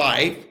any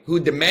wife who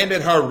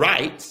demanded her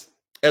rights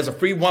as a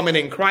free woman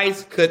in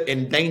Christ could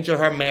endanger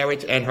her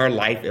marriage and her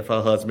life if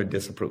her husband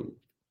disapproved.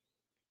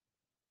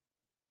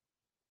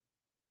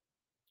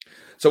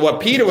 So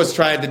what Peter was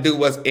trying to do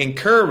was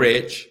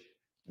encourage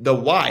the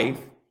wife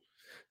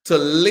to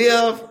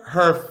live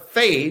her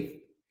faith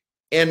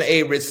in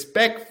a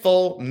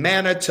respectful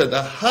manner to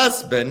the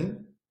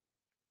husband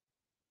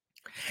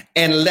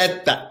and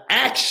let the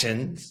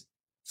actions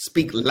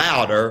speak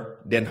louder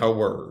than her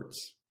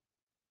words.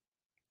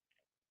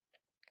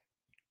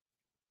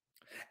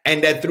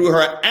 And that through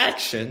her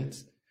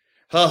actions,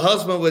 her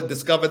husband would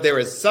discover there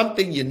is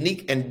something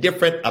unique and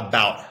different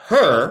about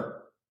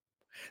her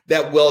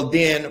that will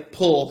then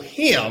pull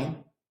him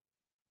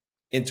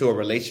into a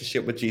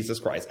relationship with Jesus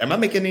Christ. Am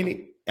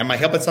I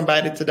helping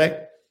somebody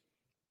today?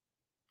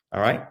 All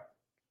right.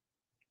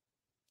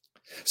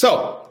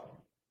 So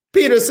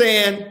Peter's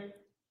saying,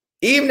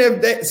 even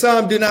if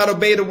some do not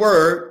obey the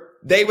word,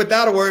 they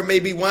without a word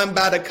may be won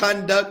by the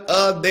conduct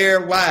of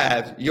their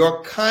wives.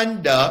 Your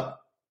conduct,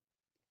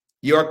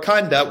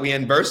 we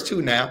in verse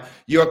 2 now,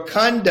 your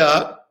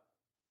conduct,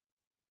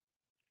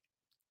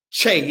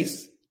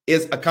 chase,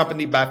 is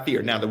accompanied by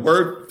fear. Now, the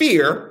word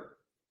fear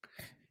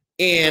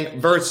in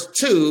verse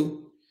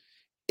 2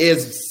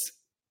 is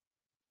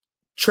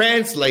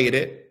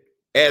translated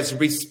as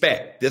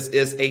respect. This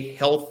is a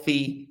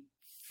healthy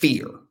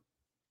fear.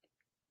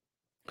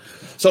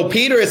 So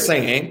Peter is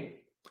saying,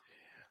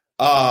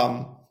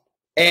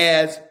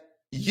 as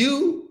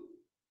you,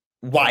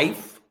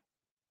 wife,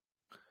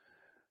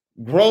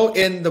 grow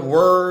in the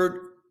word,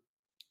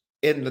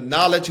 in the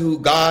knowledge of who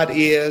God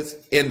is,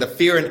 in the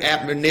fear and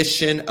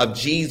admonition of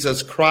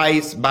Jesus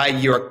Christ by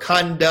your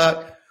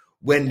conduct,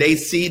 when they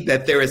see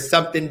that there is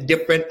something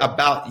different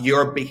about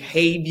your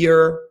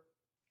behavior,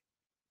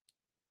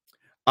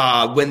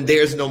 when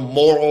there's no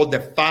moral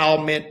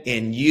defilement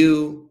in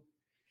you,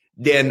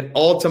 then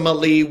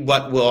ultimately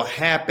what will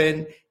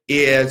happen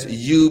is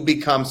you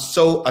become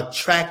so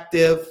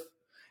attractive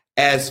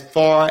as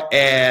far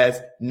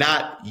as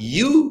not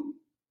you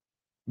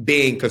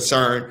being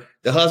concerned.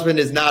 The husband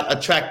is not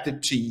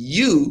attracted to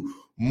you,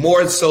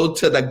 more so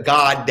to the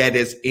God that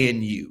is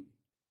in you.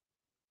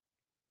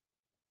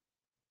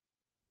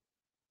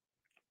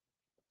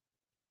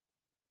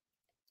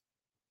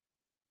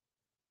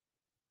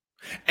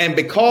 And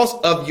because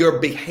of your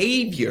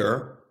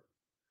behavior,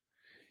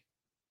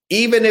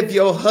 even if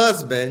your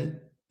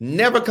husband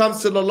never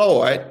comes to the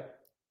Lord,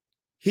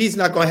 he's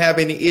not going to have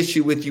any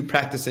issue with you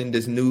practicing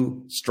this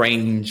new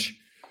strange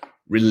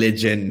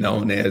religion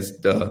known as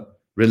the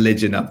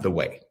religion of the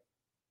way.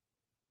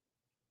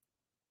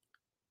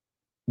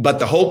 But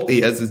the hope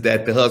is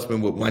that the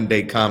husband would one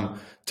day come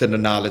to the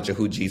knowledge of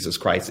who Jesus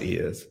Christ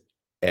is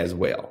as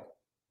well.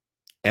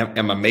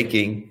 Am I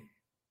making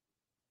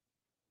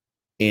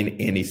in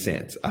any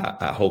sense?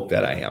 I hope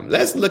that I am.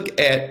 Let's look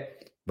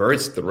at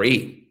verse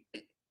 3,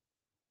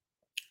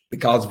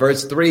 because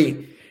verse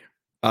 3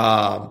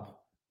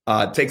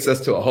 takes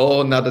us to a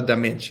whole nother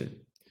dimension.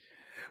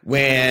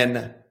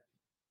 When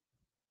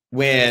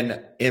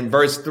in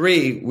verse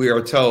 3, we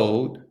are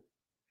told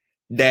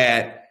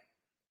that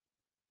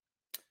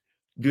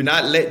do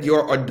not let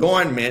your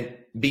adornment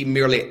be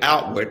merely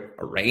outward,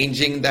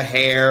 arranging the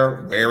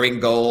hair, wearing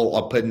gold,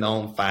 or putting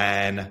on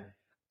fine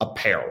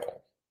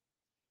apparel.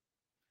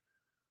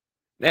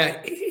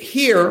 Now,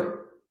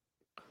 here,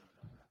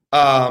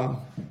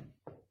 I'll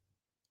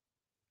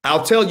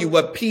tell you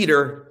what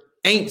Peter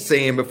ain't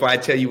saying before I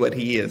tell you what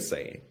he is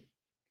saying.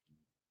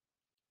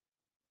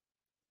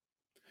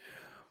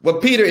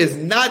 What Peter is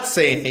not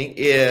saying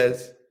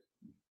is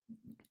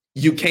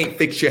you can't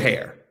fix your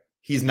hair.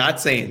 He's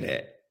not saying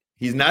that.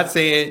 He's not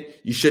saying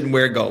you shouldn't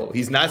wear gold.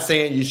 He's not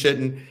saying you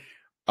shouldn't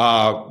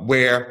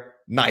wear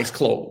nice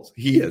clothes.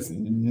 He is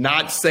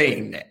not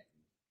saying that.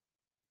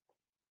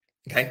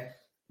 Okay.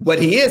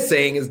 What he is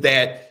saying is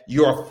that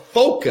your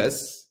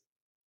focus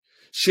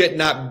should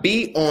not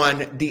be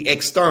on the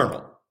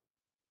external.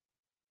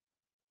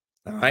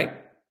 All right.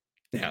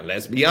 Now,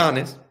 let's be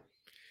honest.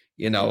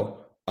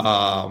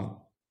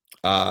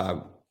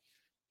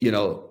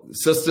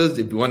 Sisters,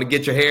 if you want to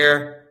get your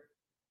hair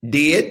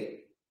did,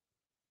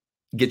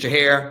 get your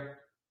hair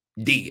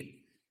did.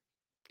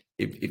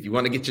 If you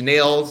want to get your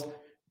nails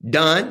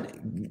done,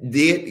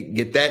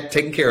 get that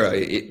taken care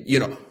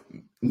of.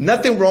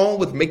 Nothing wrong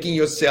with making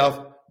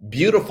yourself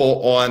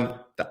beautiful on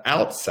the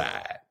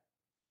outside.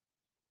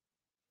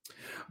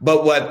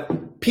 But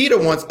what Peter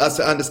wants us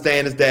to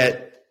understand is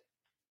that,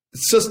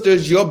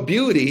 sisters, your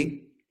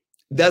beauty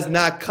does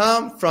not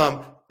come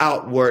from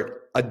outward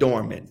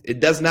adornment. It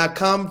does not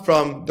come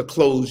from the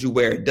clothes you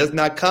wear. It does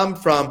not come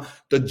from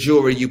the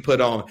jewelry you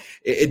put on.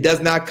 It does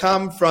not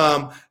come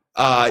from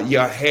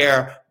your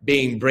hair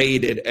being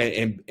braided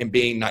and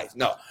being nice.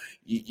 No,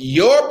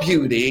 your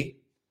beauty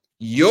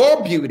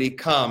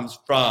comes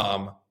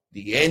from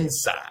the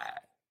inside.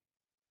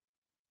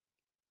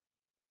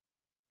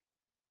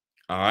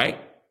 All right.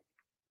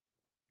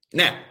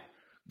 Now,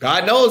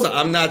 God knows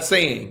I'm not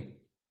saying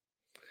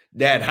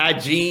that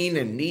hygiene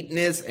and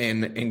neatness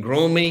and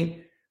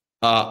grooming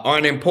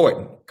aren't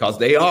important, because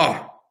they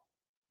are.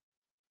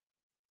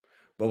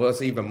 But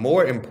what's even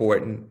more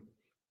important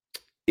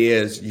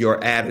is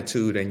your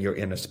attitude and your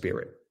inner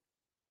spirit.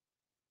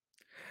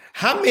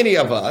 How many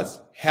of us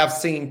have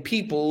seen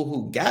people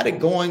who got it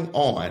going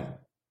on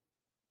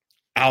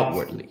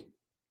outwardly?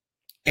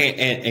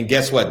 And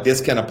guess what?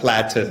 This can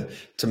apply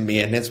to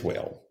men as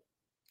well.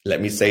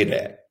 Let me say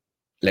that.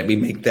 Let me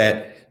make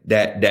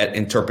that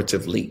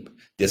interpretive leap.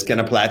 This can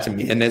apply to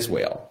men as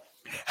well.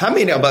 How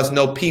many of us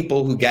know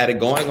people who got it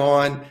going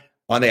on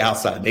the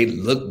outside? They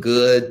look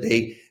good.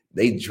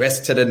 They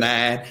dress to the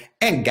nine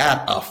and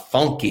got a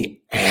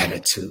funky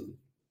attitude.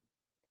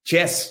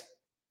 Just,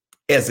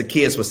 as the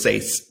kids would say,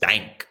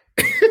 stank.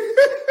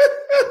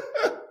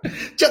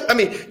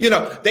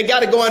 They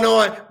got it going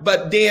on,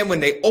 but then when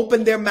they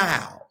open their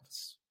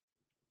mouths,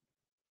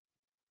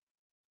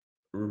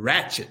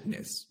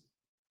 ratchetness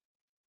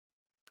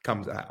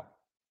comes out.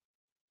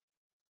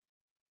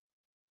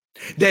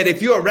 That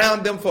if you're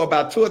around them for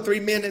about 2 or 3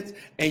 minutes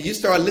and you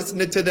start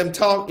listening to them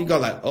talk, you go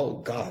like, oh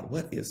God,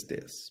 what is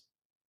this?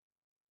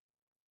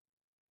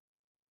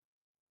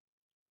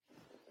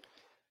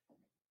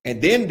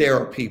 And then there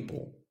are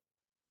people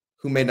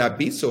who may not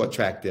be so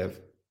attractive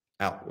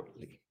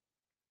outwardly.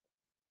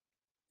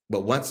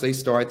 But once they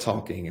start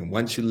talking, and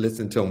once you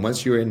listen to them,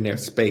 once you're in their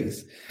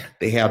space,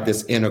 they have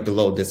this inner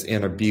glow, this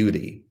inner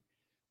beauty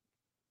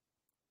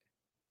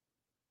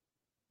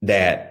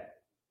that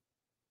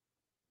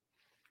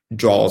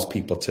draws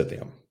people to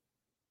them.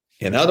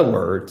 In other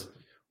words,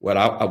 what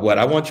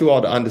I want you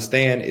all to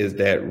understand is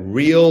that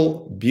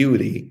real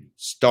beauty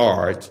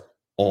starts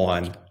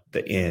on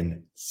the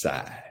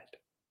inside.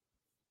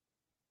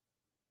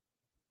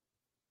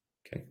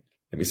 Okay,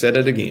 let me say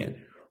that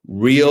again.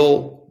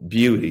 Real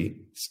beauty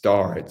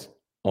starts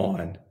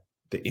on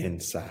the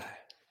inside.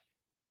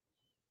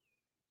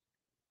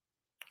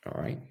 All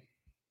right.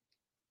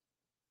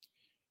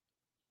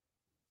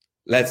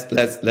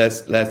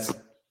 Let's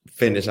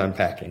finish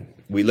unpacking.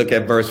 We look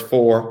at verse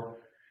 4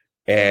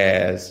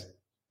 as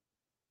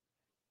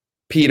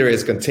Peter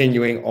is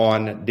continuing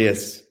on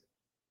this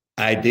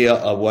idea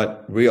of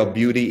what real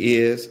beauty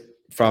is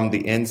from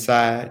the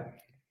inside,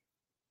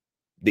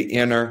 the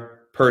inner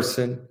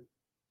person,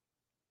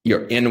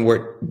 your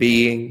inward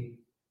being,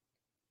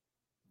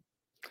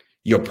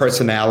 your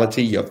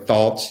personality, your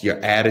thoughts, your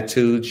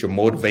attitudes, your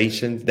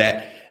motivations,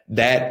 that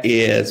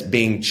is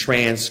being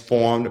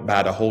transformed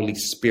by the Holy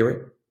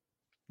Spirit.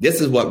 This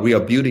is what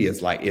real beauty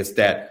is like. It's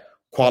that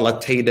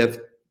qualitative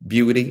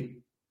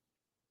beauty,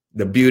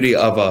 the beauty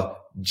of a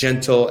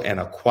gentle and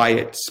a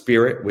quiet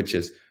spirit, which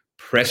is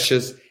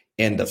precious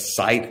in the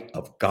sight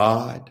of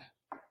God.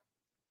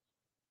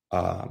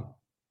 To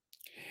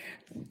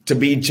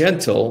be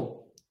gentle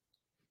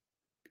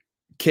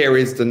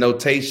carries the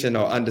notation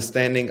or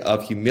understanding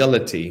of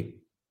humility,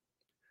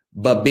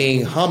 but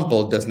being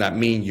humble does not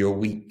mean you're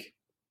weak.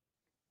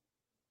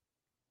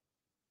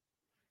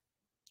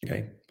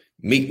 Okay.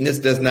 Meekness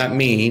does not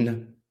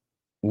mean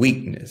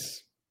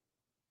weakness.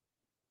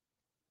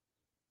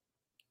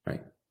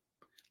 Right.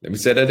 Let me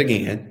say that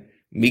again.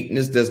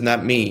 Meekness does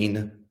not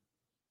mean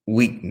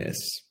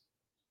weakness.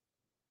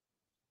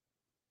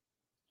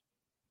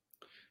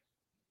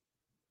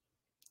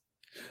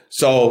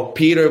 So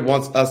Peter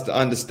wants us to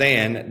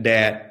understand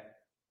that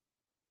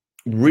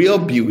real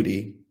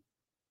beauty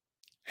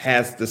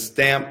has the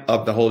stamp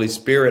of the Holy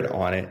Spirit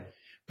on it,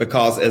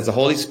 because as the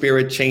Holy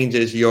Spirit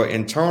changes your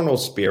internal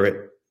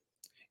spirit,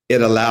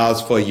 it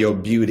allows for your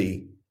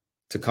beauty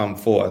to come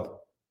forth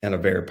in a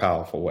very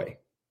powerful way.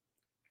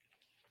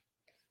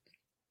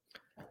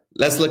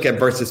 Let's look at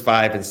verses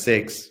 5 and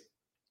 6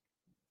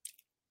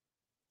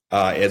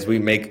 as we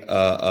make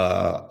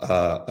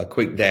a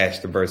quick dash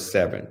to verse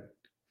 7.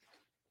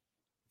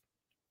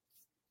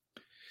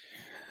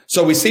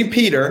 So we see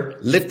Peter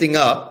lifting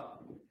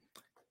up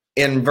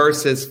in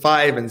verses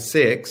 5 and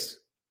 6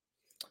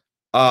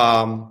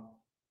 an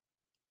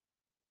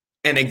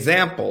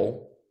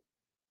example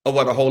of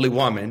what a holy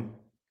woman,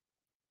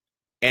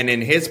 and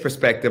in his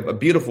perspective, a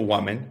beautiful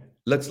woman,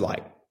 looks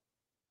like.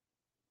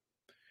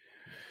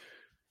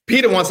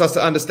 Peter wants us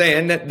to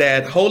understand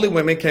that holy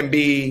women can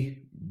be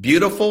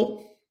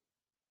beautiful.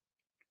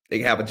 They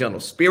can have a gentle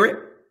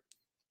spirit.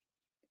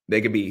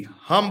 They can be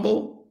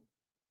humble.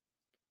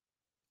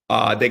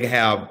 They can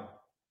have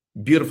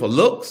beautiful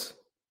looks,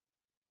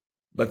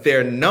 but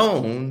they're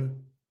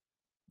known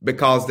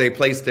because they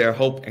place their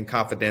hope and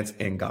confidence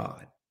in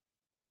God.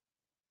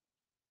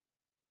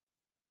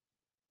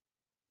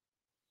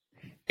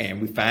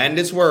 And we find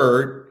this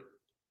word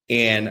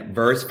in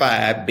verse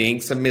 5,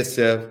 being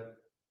submissive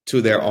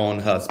to their own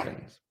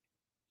husbands.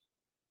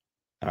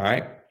 All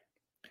right.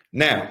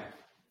 Now,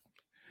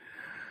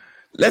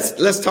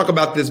 let's talk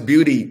about this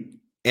beauty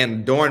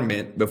and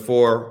adornment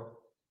before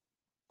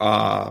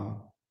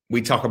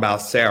we talk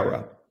about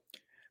Sarah,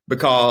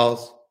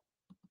 because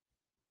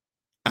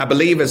I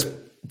believe it's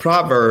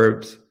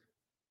Proverbs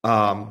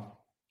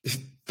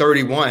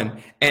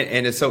 31,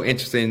 and it's so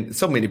interesting.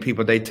 So many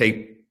people, they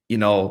take,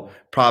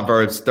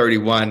 Proverbs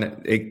 31,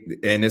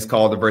 and it's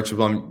called the virtuous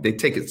woman. They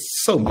take it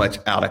so much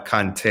out of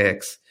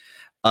context.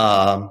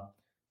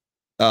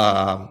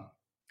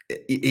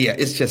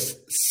 It's just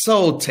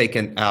so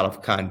taken out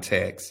of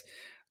context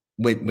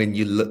when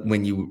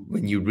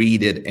you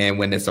read it and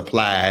when it's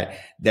applied,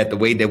 that the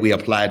way that we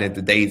apply it in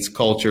today's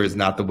culture is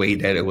not the way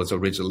that it was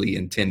originally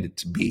intended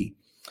to be.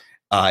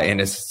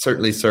 And it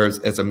certainly serves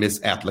as a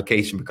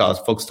misapplication, because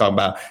folks talk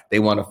about they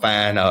want to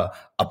find a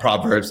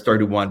Proverbs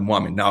 31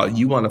 woman. No,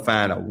 you want to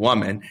find a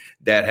woman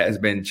that has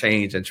been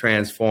changed and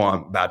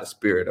transformed by the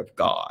Spirit of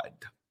God.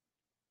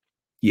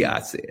 Yeah,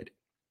 I said it.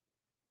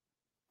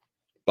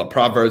 But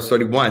Proverbs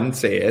 31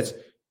 says,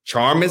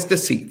 charm is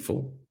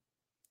deceitful,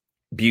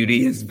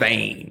 beauty is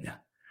vain,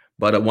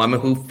 but a woman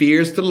who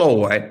fears the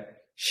Lord,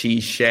 she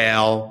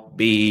shall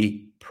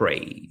be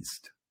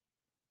praised.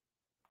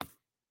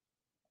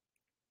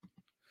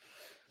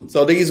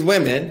 So these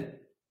women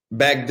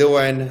back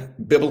during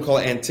biblical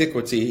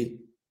antiquity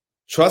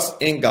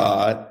trust in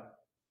God.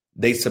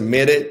 They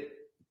submitted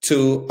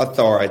to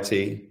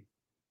authority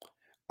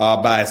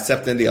by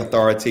accepting the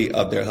authority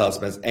of their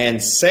husbands.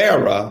 And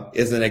Sarah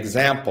is an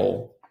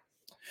example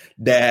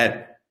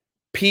that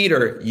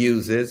Peter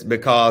uses,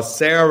 because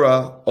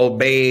Sarah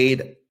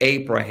obeyed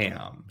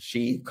Abraham.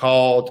 She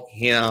called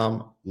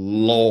him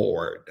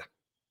Lord.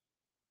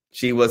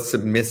 She was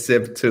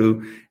submissive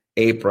to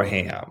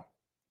Abraham.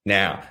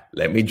 Now,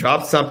 let me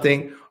drop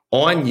something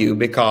on you,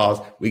 because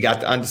we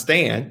got to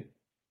understand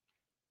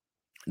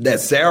that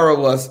Sarah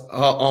was her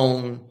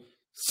own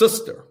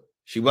sister.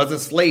 She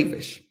wasn't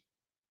slavish.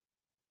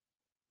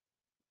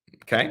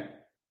 Okay.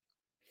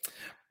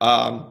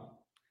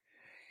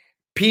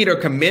 Peter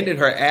commended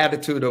her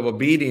attitude of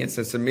obedience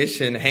and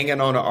submission, hanging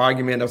on the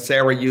argument of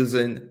Sarah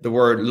using the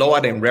word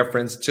Lord in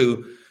reference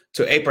to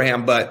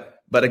Abraham.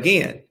 But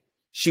again,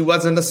 she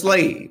wasn't a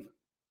slave.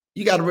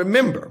 You got to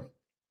remember,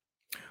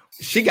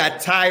 she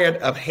got tired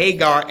of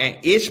Hagar and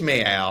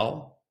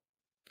Ishmael,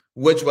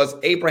 which was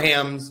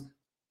Abraham's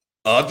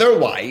other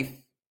wife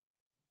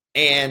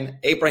and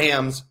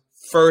Abraham's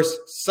first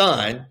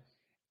son.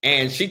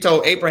 And she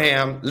told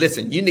Abraham,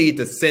 listen, you need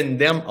to send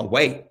them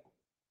away.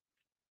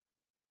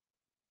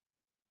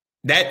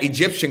 That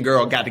Egyptian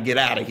girl got to get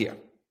out of here.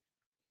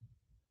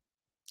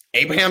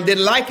 Abraham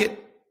didn't like it,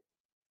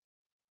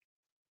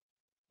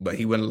 but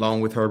he went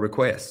along with her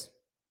request.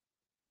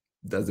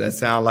 Does that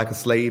sound like a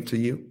slave to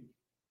you?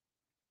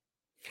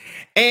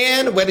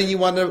 And whether you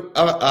want to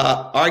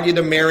argue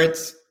the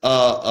merits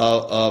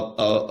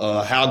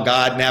of how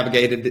God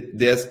navigated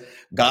this,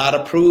 God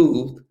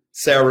approved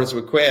Sarah's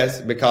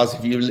request, because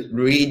if you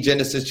read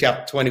Genesis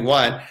chapter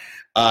 21,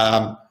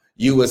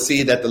 you will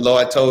see that the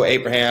Lord told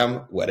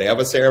Abraham,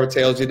 whatever Sarah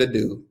tells you to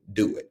do,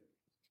 do it.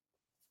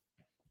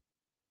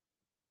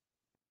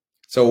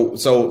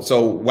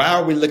 So why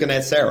are we looking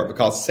at Sarah?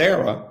 Because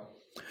Sarah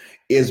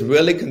is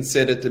really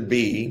considered to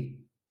be,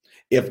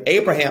 if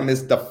Abraham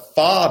is the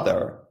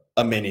father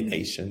of many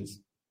nations,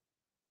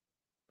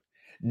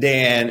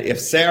 then if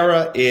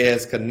Sarah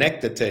is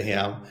connected to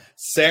him,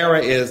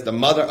 Sarah is the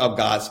mother of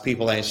God's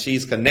people, and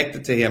she's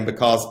connected to him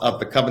because of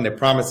the covenant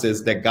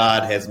promises that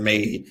God has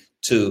made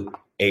to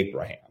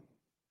Abraham.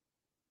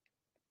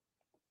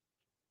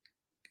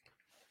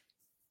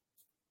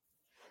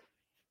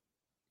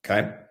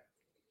 Okay.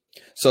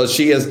 So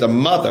she is the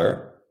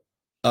mother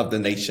of the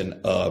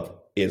nation of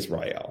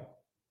Israel.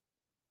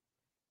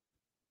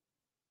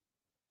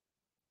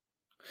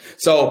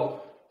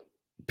 So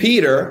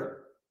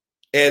Peter,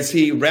 as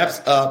he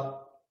wraps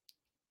up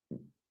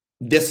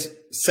this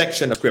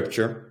section of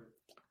scripture,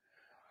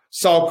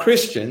 saw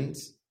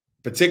Christians,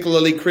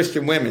 particularly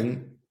Christian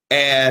women,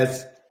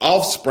 as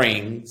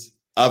offsprings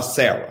of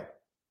Sarah.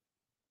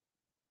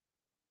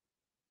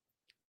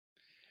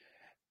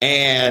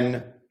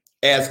 And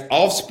as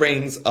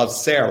offsprings of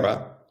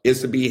Sarah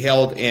is to be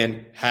held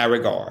in high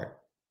regard.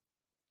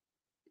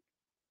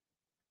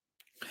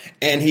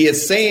 And he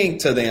is saying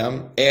to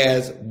them,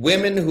 as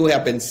women who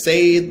have been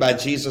saved by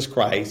Jesus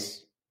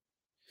Christ,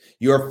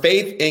 your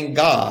faith in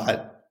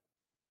God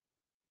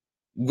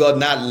will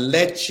not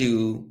let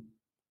you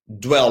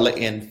dwell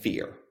in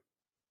fear.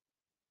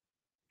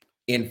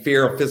 In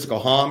fear of physical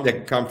harm that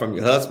can come from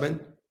your husband.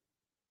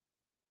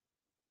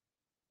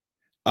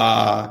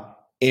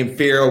 In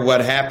fear of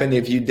what happened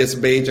if you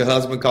disobeyed your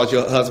husband because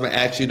your husband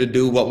asked you to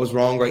do what was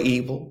wrong or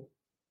evil.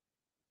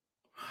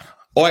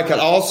 Or it could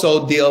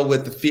also deal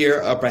with the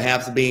fear of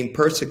perhaps being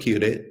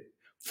persecuted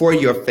for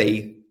your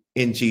faith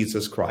in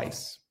Jesus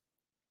Christ.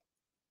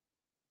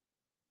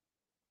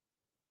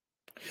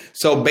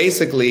 So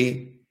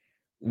basically,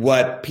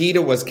 what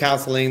Peter was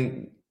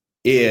counseling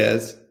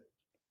is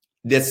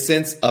this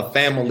sense of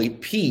family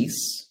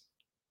peace.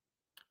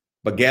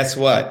 But guess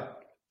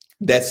what?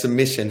 That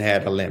submission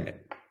had a limit.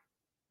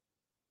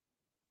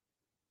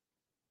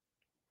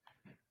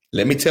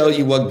 Let me tell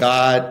you what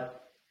God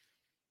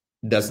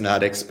does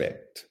not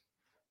expect.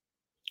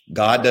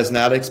 God does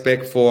not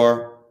expect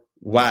for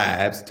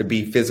wives to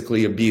be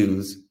physically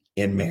abused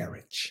in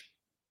marriage.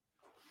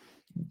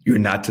 You're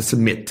not to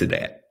submit to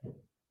that.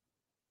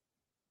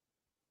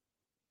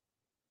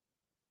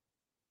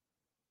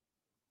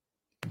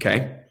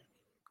 Okay?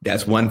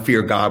 That's one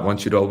fear God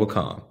wants you to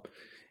overcome.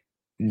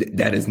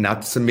 That is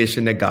not the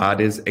submission that God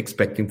is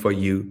expecting for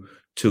you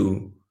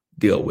to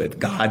deal with.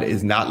 God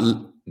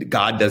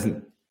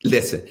doesn't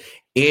listen.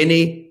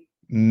 Any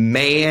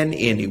man,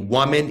 any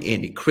woman,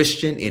 any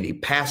Christian, any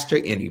pastor,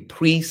 any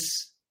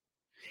priest,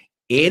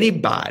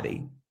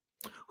 anybody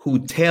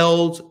who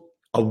tells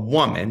a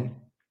woman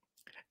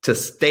to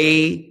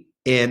stay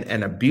in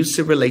an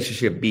abusive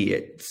relationship, be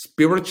it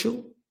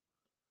spiritual,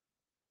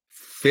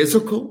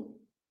 physical,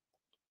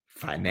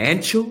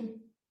 financial,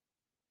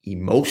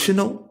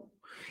 emotional,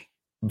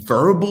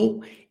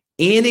 verbal,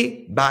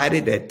 anybody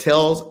that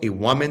tells a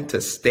woman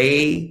to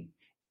stay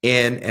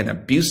in an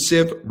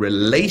abusive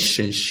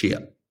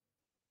relationship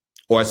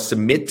or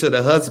submit to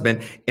the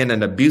husband in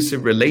an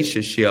abusive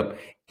relationship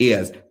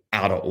is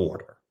out of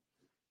order.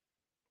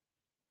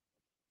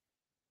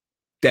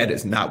 That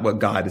is not what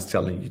God is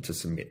telling you to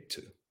submit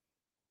to.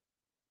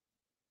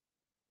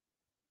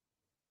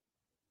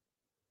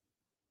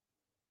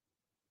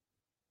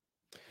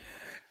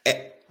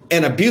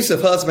 An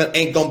abusive husband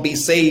ain't going to be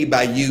saved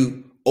by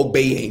you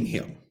obeying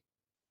him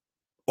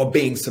or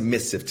being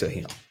submissive to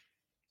him.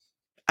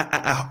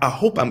 I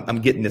hope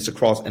I'm getting this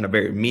across in a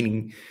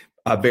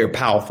very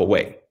powerful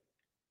way.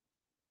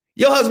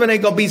 Your husband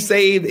ain't going to be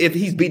saved if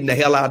he's beating the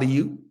hell out of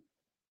you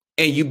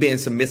and you being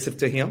submissive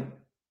to him.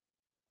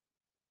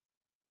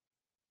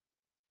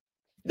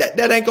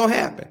 That ain't going to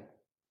happen.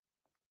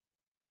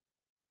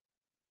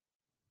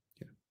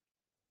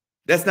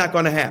 That's not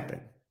going to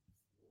happen.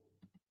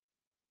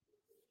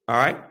 All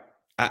right.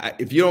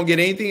 If you don't get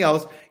anything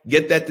else,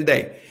 get that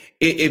today.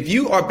 If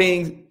you are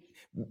being,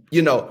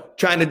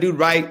 trying to do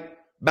right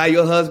by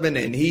your husband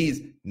and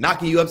he's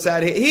knocking you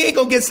upside the head, he ain't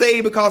going to get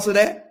saved because of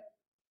that.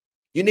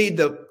 You need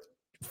to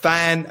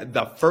find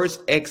the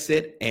first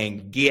exit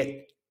and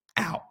get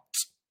out.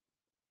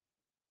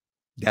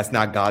 That's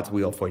not God's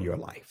will for your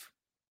life.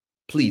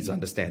 Please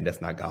understand that's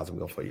not God's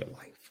will for your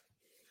life.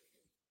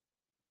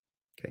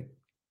 Okay.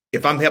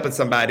 If I'm helping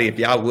somebody, if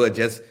y'all would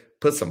just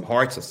put some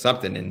hearts or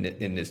something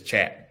in this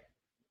chat.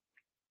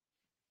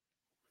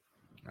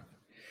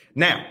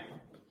 Now,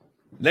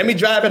 let me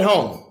drive it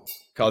home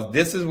because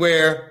this is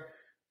where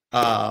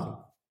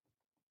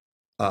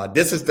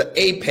this is the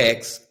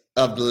apex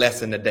of the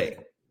lesson today.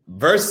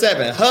 Verse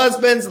 7,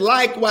 husbands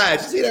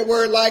likewise. You see that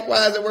word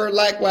likewise? The word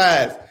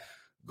likewise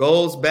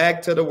goes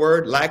back to the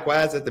word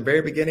likewise at the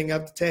very beginning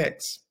of the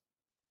text.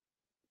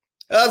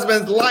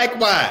 Husbands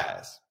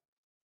likewise.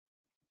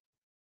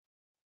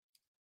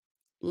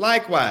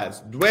 Likewise,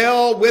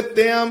 dwell with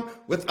them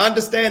with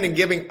understanding,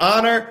 giving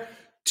honor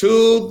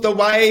to the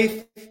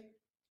wife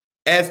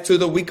as to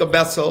the weaker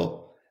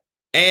vessel,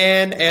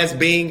 and as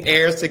being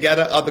heirs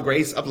together of the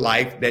grace of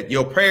life, that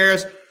your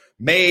prayers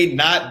may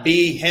not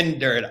be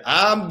hindered.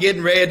 I'm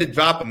getting ready to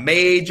drop a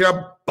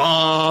major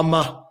bomb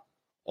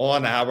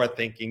on our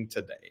thinking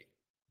today.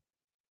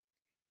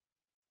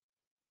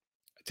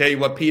 I tell you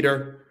what,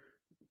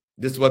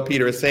 this is what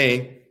Peter is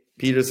saying.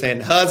 Peter is saying,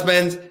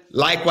 husbands,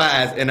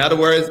 likewise. In other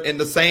words, in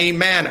the same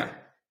manner.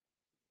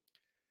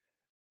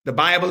 The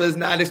Bible is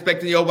not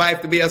expecting your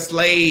wife to be a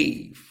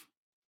slave.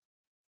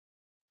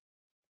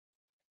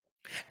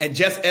 And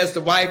just as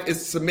the wife is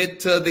to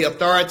submit to the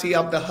authority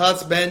of the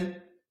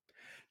husband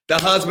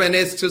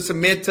is to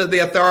submit to the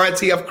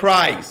authority of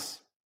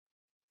Christ.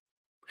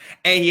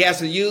 And he has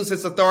to use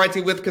his authority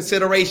with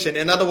consideration.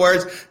 In other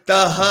words,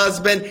 the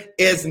husband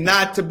is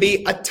not to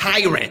be a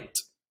tyrant,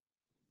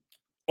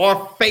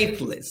 or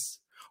faithless,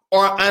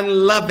 or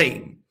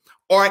unloving,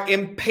 or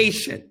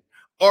impatient,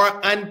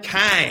 or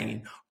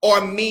unkind,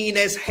 or mean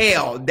as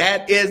hell.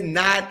 That is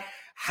not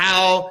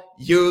how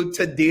you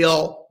to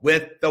deal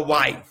with the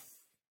wife.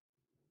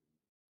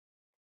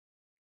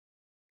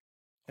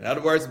 In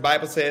other words, the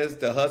Bible says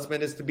the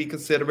husband is to be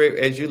considerate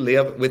as you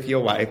live with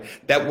your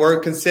wife. That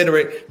word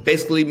considerate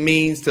basically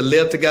means to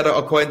live together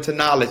according to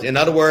knowledge. In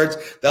other words,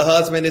 the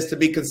husband is to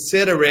be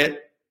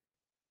considerate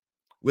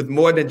with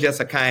more than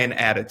just a kind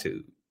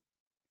attitude.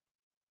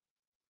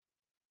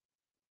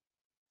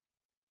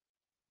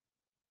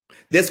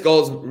 This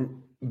goes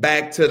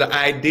back to the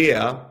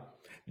idea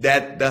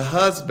that the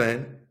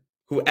husband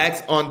who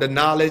acts on the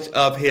knowledge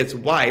of his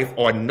wife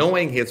or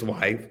knowing his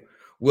wife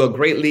will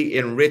greatly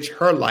enrich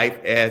her life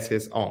as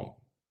his own.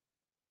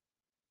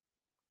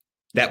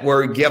 That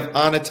word, give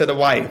honor to the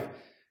wife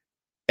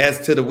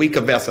as to the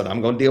weaker vessel.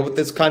 I'm going to deal with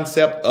this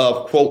concept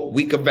of, quote,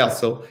 weaker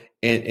vessel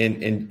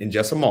in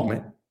just a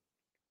moment.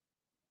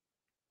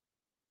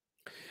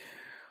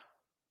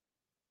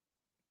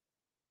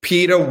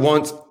 Peter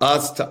wants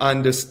us to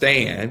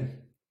understand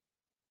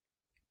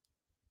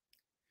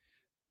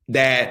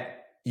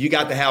that you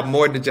got to have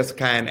more than just a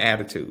kind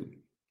attitude.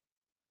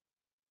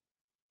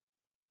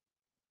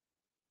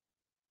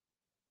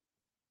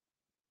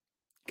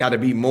 Got to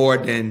be more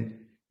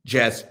than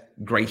just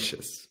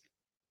gracious.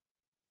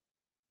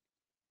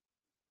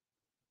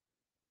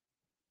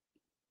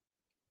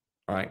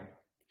 All right.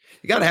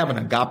 You got to have an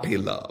agape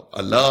love,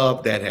 a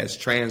love that has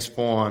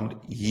transformed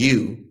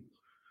you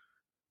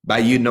by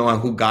you knowing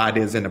who God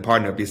is and the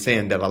partner of your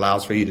sin that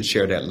allows for you to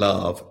share that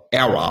love,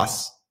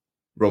 eros,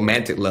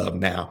 romantic love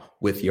now,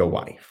 with your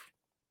wife.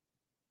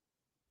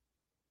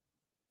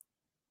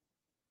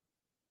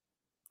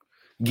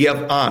 Give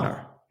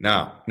honor.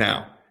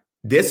 Now,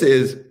 this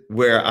is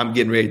where I'm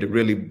getting ready to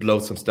really blow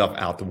some stuff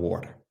out the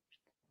water.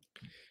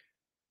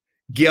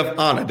 Give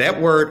honor.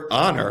 That word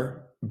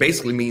honor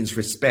basically means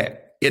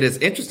respect. It is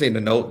interesting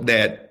to note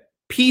that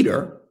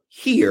Peter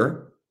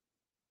here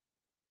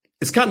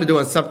is kind of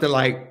doing something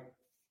like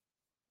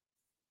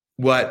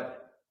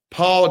what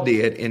Paul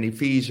did in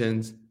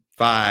Ephesians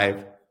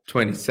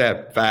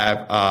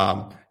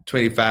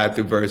 5:25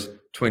 through verse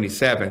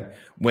 27,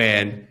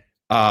 when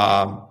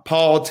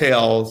Paul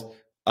tells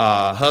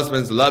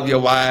husbands, love your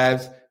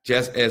wives,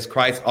 just as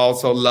Christ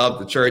also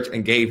loved the church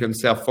and gave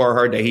himself for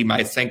her, that he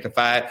might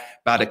sanctify it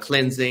by the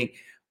cleansing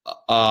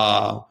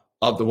of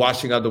the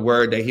washing of the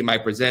word, that he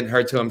might present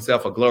her to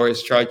himself a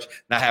glorious church,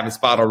 not having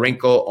spot or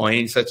wrinkle or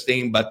any such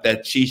thing, but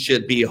that she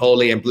should be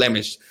holy and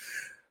blemished.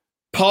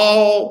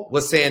 Paul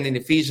was saying in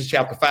Ephesians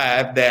chapter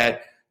 5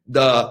 that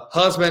the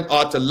husband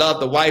ought to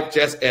love the wife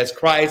just as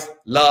Christ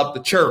loved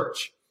the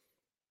church.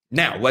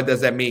 Now, what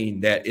does that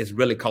mean? That it's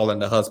really calling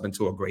the husband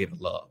to a greater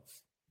love.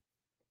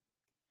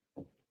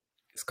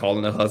 It's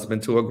calling the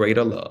husband to a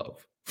greater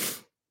love.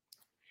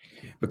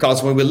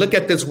 Because when we look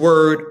at this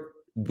word,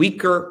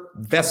 weaker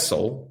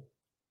vessel,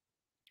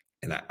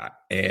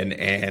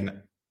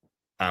 and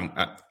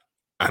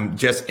I'm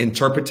just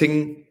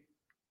interpreting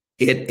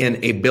it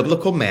in a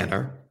biblical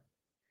manner,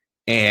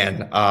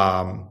 and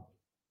I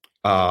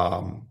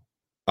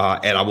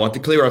want to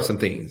clear up some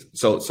things.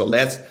 So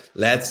let's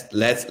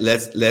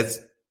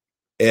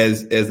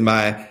as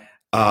my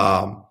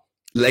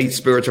late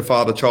spiritual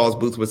father Charles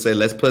Booth would say,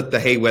 let's put the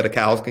hay where the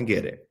cows can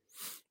get it.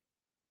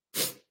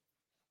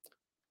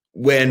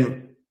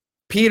 When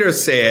Peter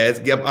says,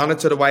 give honor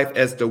to the wife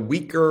as the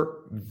weaker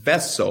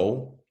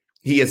vessel,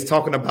 he is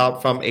talking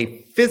about from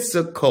a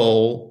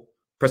physical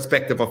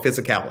perspective of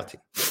physicality.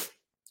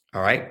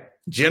 All right.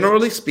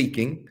 Generally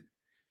speaking,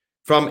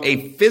 from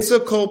a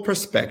physical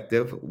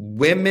perspective,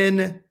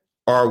 women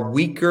are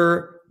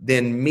weaker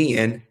than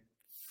men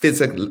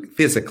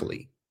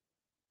physically.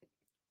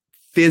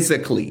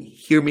 Physically,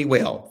 hear me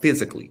well,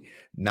 physically.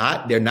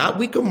 They're not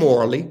weaker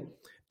morally.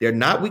 They're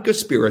not weaker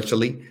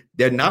spiritually.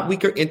 They're not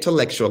weaker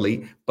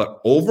intellectually,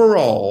 but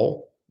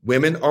overall,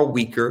 women are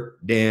weaker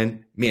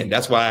than men.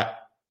 That's why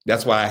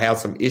I have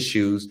some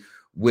issues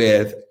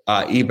with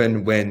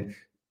even when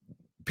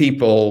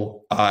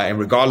people, and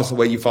regardless of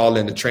where you fall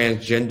in the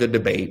transgender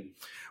debate,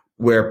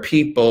 where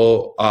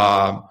people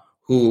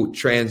who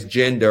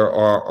transgender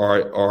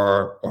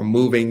are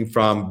moving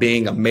from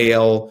being a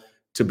male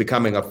to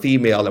becoming a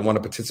female and want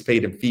to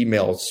participate in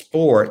female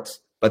sports,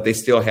 but they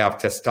still have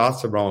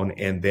testosterone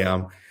in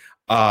them.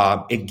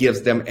 It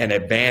gives them an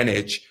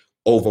advantage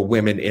over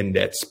women in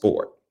that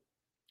sport.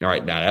 All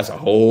right, now that's a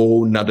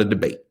whole nother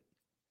debate.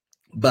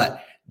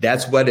 But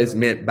that's what is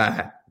meant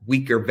by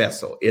weaker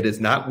vessel. It is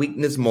not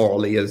weakness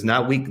morally. It is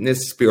not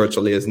weakness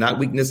spiritually. It is not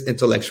weakness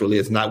intellectually.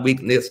 It's not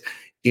weakness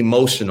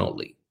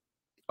emotionally.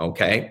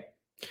 Okay?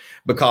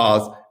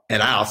 Because,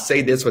 and I'll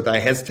say this without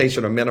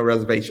hesitation or mental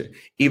reservation,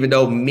 even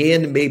though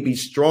men may be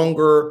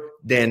stronger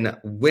than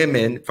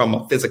women from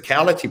a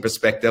physicality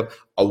perspective,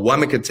 a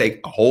woman can take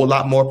a whole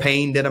lot more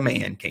pain than a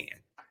man can.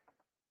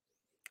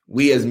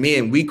 We as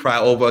men, we cry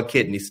over a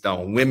kidney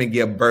stone. Women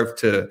give birth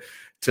to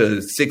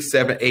 6,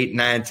 7, 8,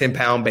 9,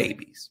 10-pound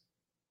babies.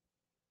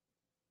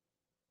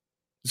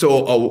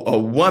 So a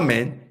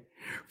woman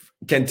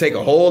can take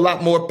a whole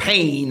lot more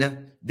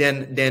pain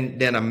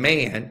than a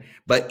man.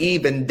 But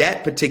even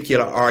that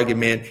particular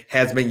argument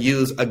has been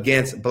used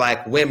against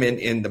Black women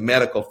in the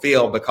medical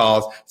field,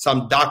 because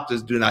some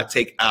doctors do not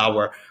take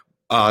our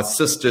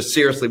sisters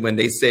seriously when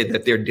they say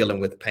that they're dealing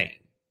with pain.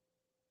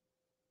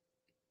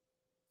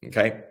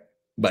 Okay.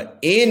 But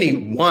any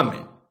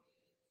woman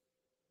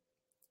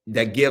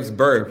that gives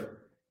birth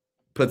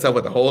puts up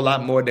with a whole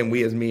lot more than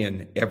we as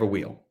men ever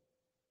will.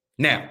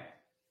 Now,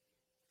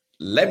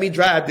 let me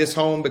drive this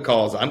home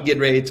because I'm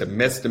getting ready to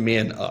mess the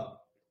men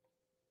up.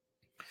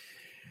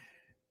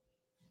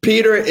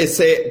 Peter is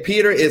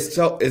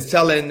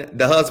telling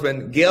the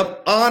husband, give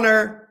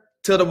honor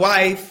to the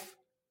wife.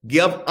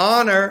 Give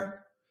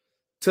honor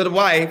to the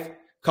wife,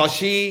 because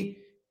she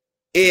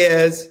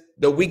is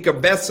the weaker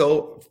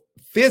vessel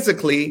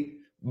physically,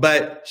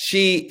 but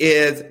she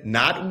is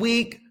not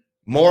weak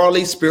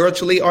morally,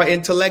 spiritually, or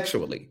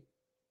intellectually.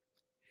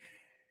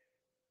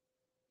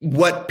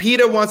 What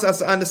Peter wants us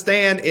to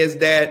understand is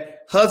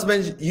that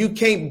Husbands, you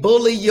can't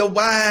bully your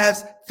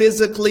wives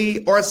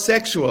physically or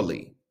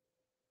sexually.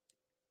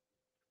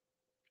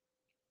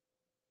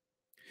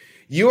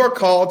 You are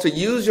called to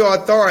use your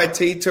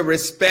authority to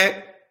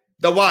respect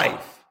the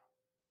wife,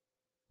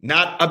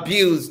 not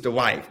abuse the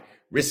wife.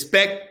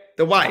 Respect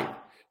the wife,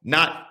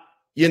 not,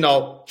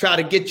 try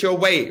to get your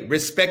way.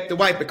 Respect the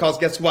wife, because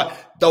guess what?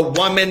 The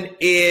woman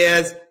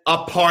is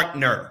a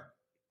partner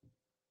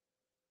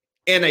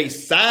in a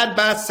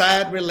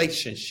side-by-side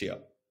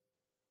relationship.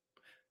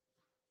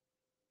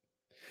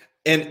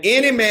 And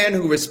any man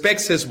who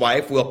respects his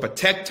wife will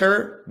protect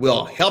her,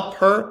 will help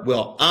her,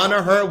 will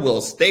honor her,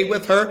 will stay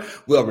with her,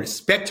 will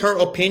respect her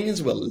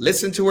opinions, will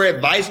listen to her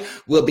advice,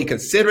 will be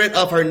considerate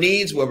of her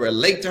needs, will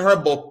relate to her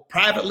both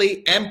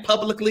privately and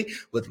publicly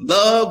with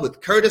love,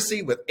 with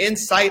courtesy, with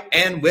insight,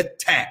 and with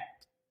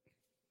tact.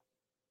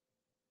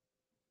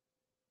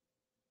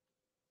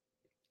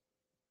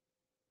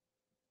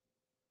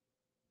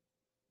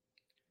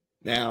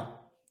 Now,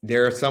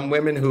 there are some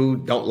women who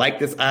don't like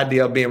this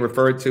idea of being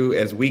referred to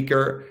as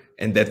weaker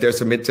and that they're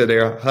submitted to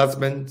their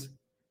husbands.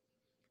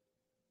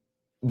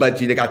 But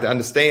you got to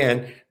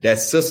understand that,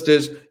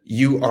 sisters,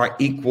 you are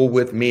equal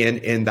with men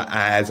in the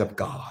eyes of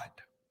God.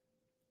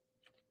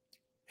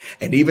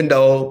 And even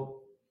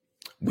though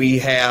we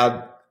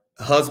have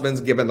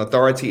husbands given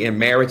authority in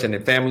marriage and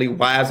in family,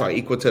 wives are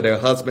equal to their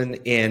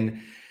husband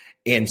in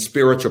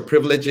spiritual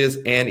privileges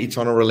and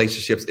eternal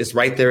relationships. It's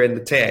right there in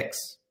the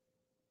text,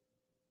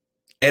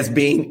 as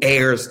being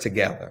heirs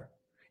together.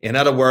 In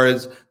other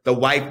words, the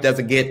wife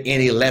doesn't get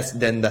any less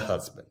than the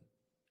husband.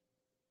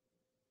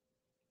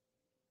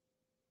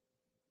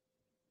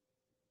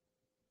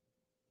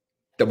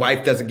 The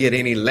wife doesn't get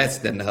any less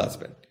than the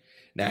husband.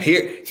 Now,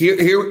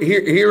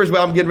 here's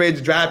where I'm getting ready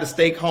to drive the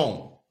stake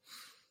home.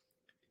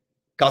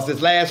 Because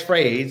this last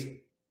phrase,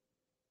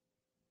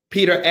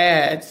 Peter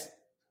adds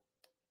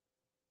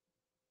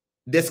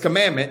this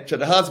commandment to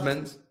the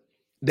husbands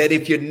that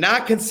if you're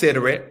not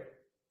considerate,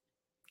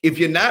 if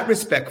you're not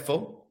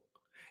respectful,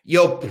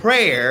 your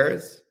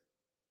prayers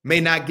may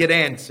not get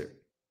answered.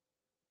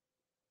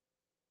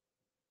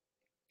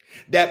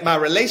 That my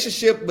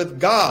relationship with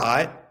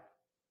God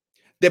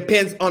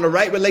depends on the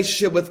right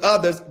relationship with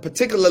others,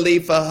 particularly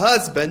for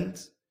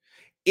husbands,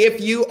 if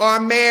you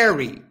are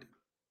married.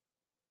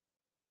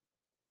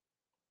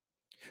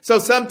 So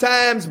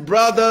sometimes,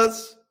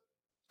 brothers,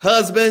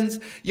 husbands,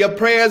 your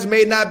prayers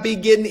may not be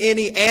getting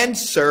any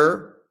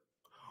answer,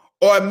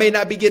 or it may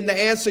not be getting the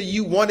answer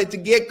you wanted to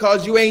get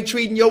because you ain't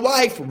treating your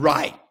wife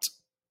right.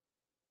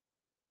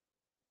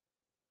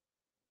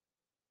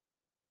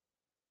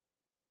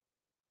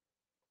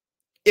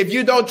 If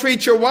you don't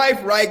treat your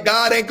wife right,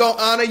 God ain't going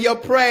to honor your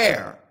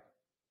prayer.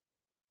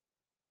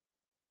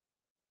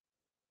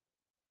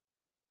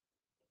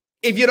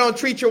 If you don't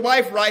treat your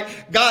wife right,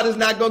 God is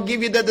not going to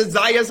give you the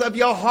desires of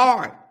your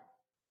heart.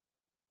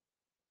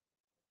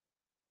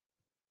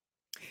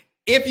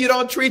 If you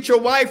don't treat your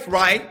wife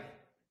right,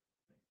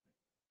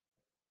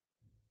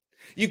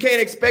 you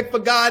can't expect for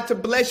God to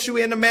bless you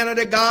in the manner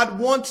that God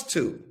wants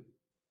to.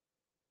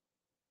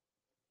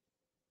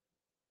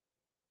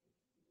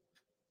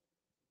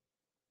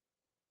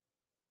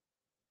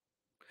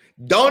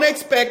 Don't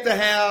expect to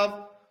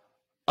have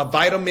a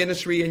vital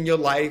ministry in your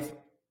life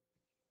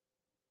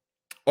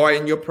or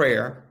in your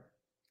prayer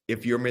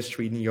if you're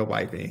mistreating your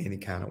wife in any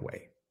kind of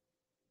way.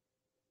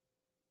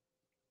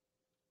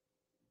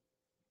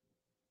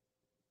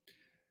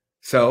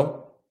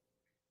 So,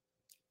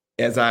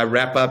 as I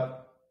wrap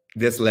up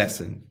this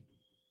lesson,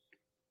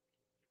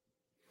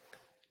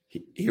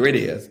 here it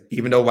is.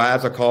 Even though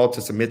wives are called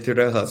to submit to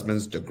their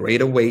husbands, the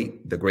greater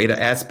weight, the greater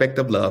aspect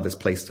of love is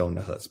placed on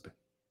the husband.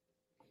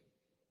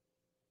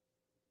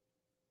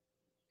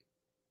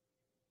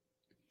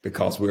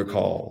 Because we're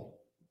called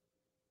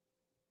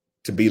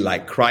to be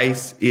like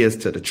Christ is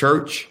to the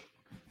church,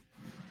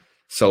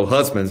 so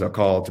husbands are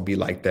called to be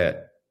like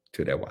that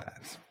to their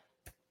wives.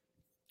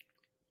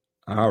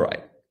 All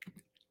right.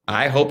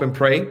 I hope and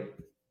pray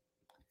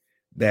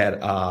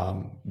that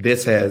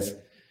this has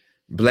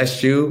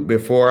blessed you.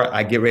 Before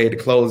I get ready to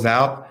close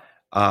out,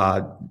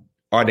 are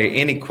there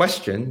any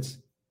questions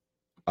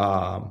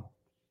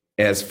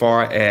as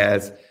far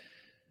as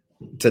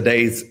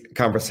today's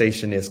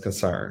conversation is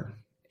concerned?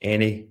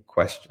 Any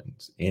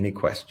questions? Any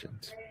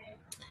questions?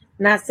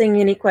 Not seeing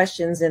any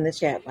questions in the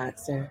chat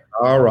box, sir.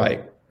 All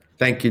right.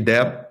 Thank you,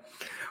 Deb.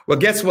 Well,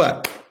 guess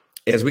what?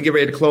 As we get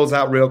ready to close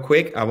out real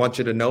quick, I want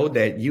you to know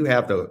that you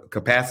have the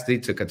capacity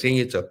to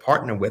continue to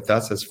partner with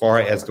us as far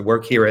as the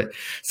work here at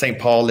St.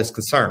 Paul is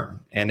concerned.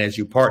 And as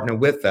you partner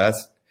with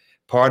us,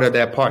 part of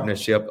that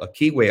partnership, a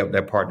key way of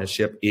that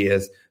partnership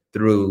is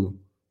through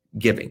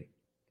giving.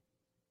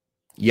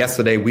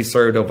 Yesterday, we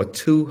served over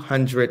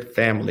 200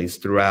 families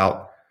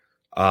throughout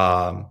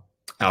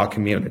our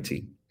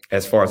community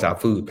as far as our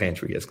food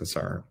pantry is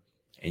concerned.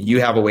 And you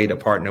have a way to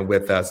partner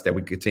with us that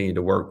we continue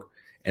to work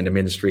in the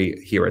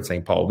ministry here at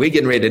St. Paul. We're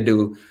getting ready to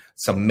do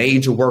some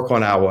major work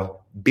on our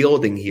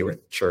building here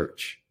at the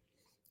church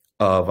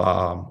of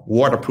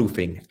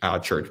waterproofing our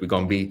church. We're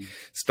going to be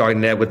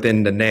starting that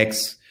within the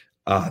next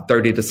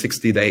 30 to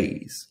 60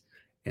 days.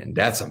 And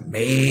that's a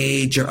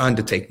major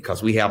undertaking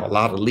because we have a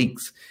lot of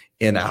leaks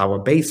in our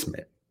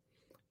basement.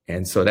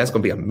 And so that's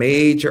going to be a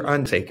major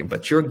undertaking,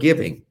 but your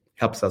giving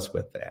helps us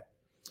with that.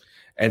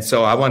 And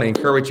so I want to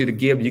encourage you to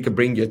give. You can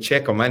bring your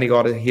check or money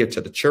order here to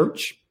the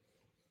church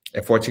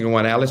at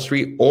 1401 Allen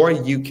Street, or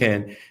you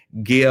can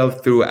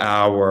give through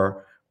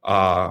our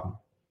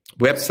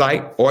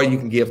website, or you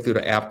can give through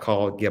the app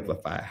called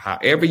Givelify.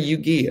 However you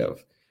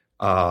give,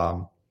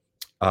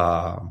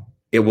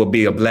 it will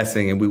be a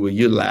blessing, and we will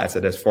utilize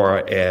it as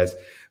far as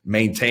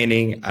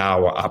maintaining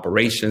our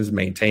operations,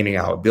 maintaining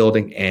our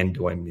building, and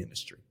doing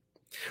ministry.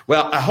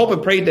 Well, I hope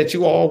and pray that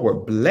you all were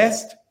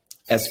blessed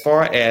as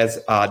far as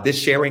this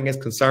sharing is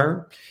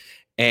concerned,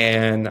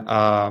 and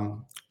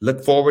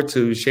look forward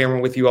to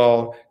sharing with you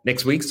all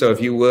next week. So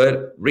if you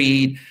would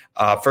read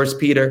 1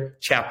 Peter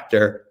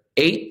chapter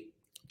 8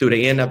 through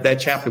the end of that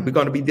chapter, we're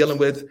going to be dealing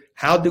with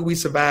how do we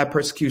survive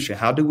persecution?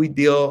 How do we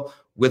deal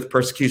with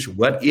persecution?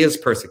 What is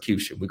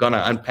persecution? We're going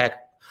to unpack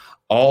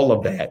all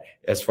of that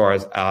as far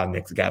as our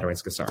next gathering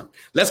is concerned.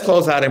 Let's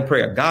close out in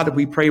prayer. God,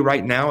 we pray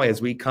right now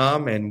as we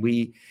come and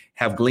we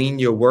have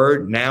gleaned your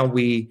word. Now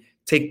we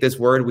take this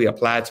word, we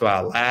apply it to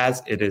our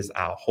lives. It is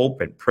our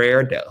hope and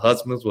prayer that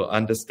husbands will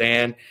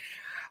understand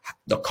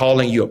the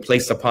calling you have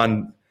placed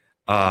upon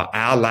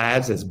our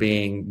lives as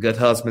being good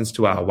husbands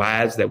to our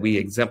wives, that we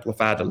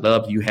exemplify the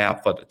love you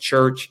have for the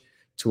church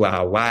to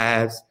our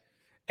wives,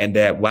 and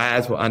that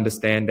wives will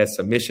understand that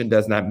submission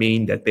does not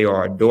mean that they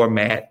are a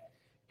doormat.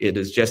 It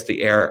is just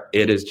it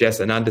is just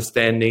an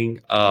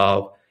understanding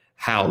of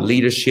how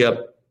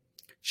leadership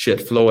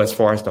should flow as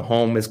far as the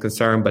home is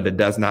concerned, but it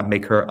does not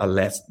make her a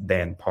less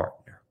than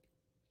partner.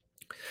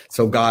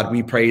 So God,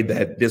 we pray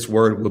that this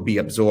word will be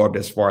absorbed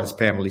as far as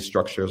family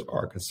structures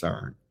are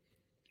concerned.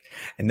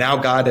 And now,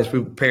 God, as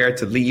we prepare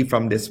to leave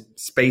from this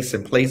space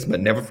and place,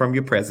 but never from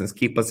your presence,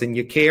 keep us in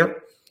your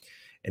care.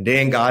 And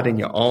then, God, in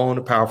your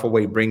own powerful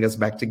way, bring us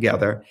back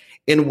together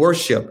in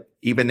worship,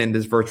 even in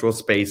this virtual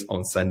space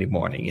on Sunday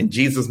morning. In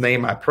Jesus'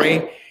 name I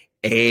pray,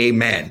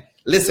 amen.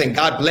 Listen,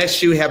 God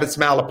bless you. Have a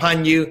smile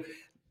upon you.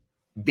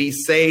 Be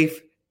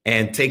safe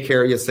and take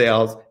care of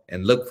yourselves,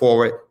 and look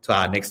forward to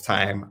our next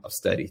time of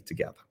study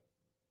together.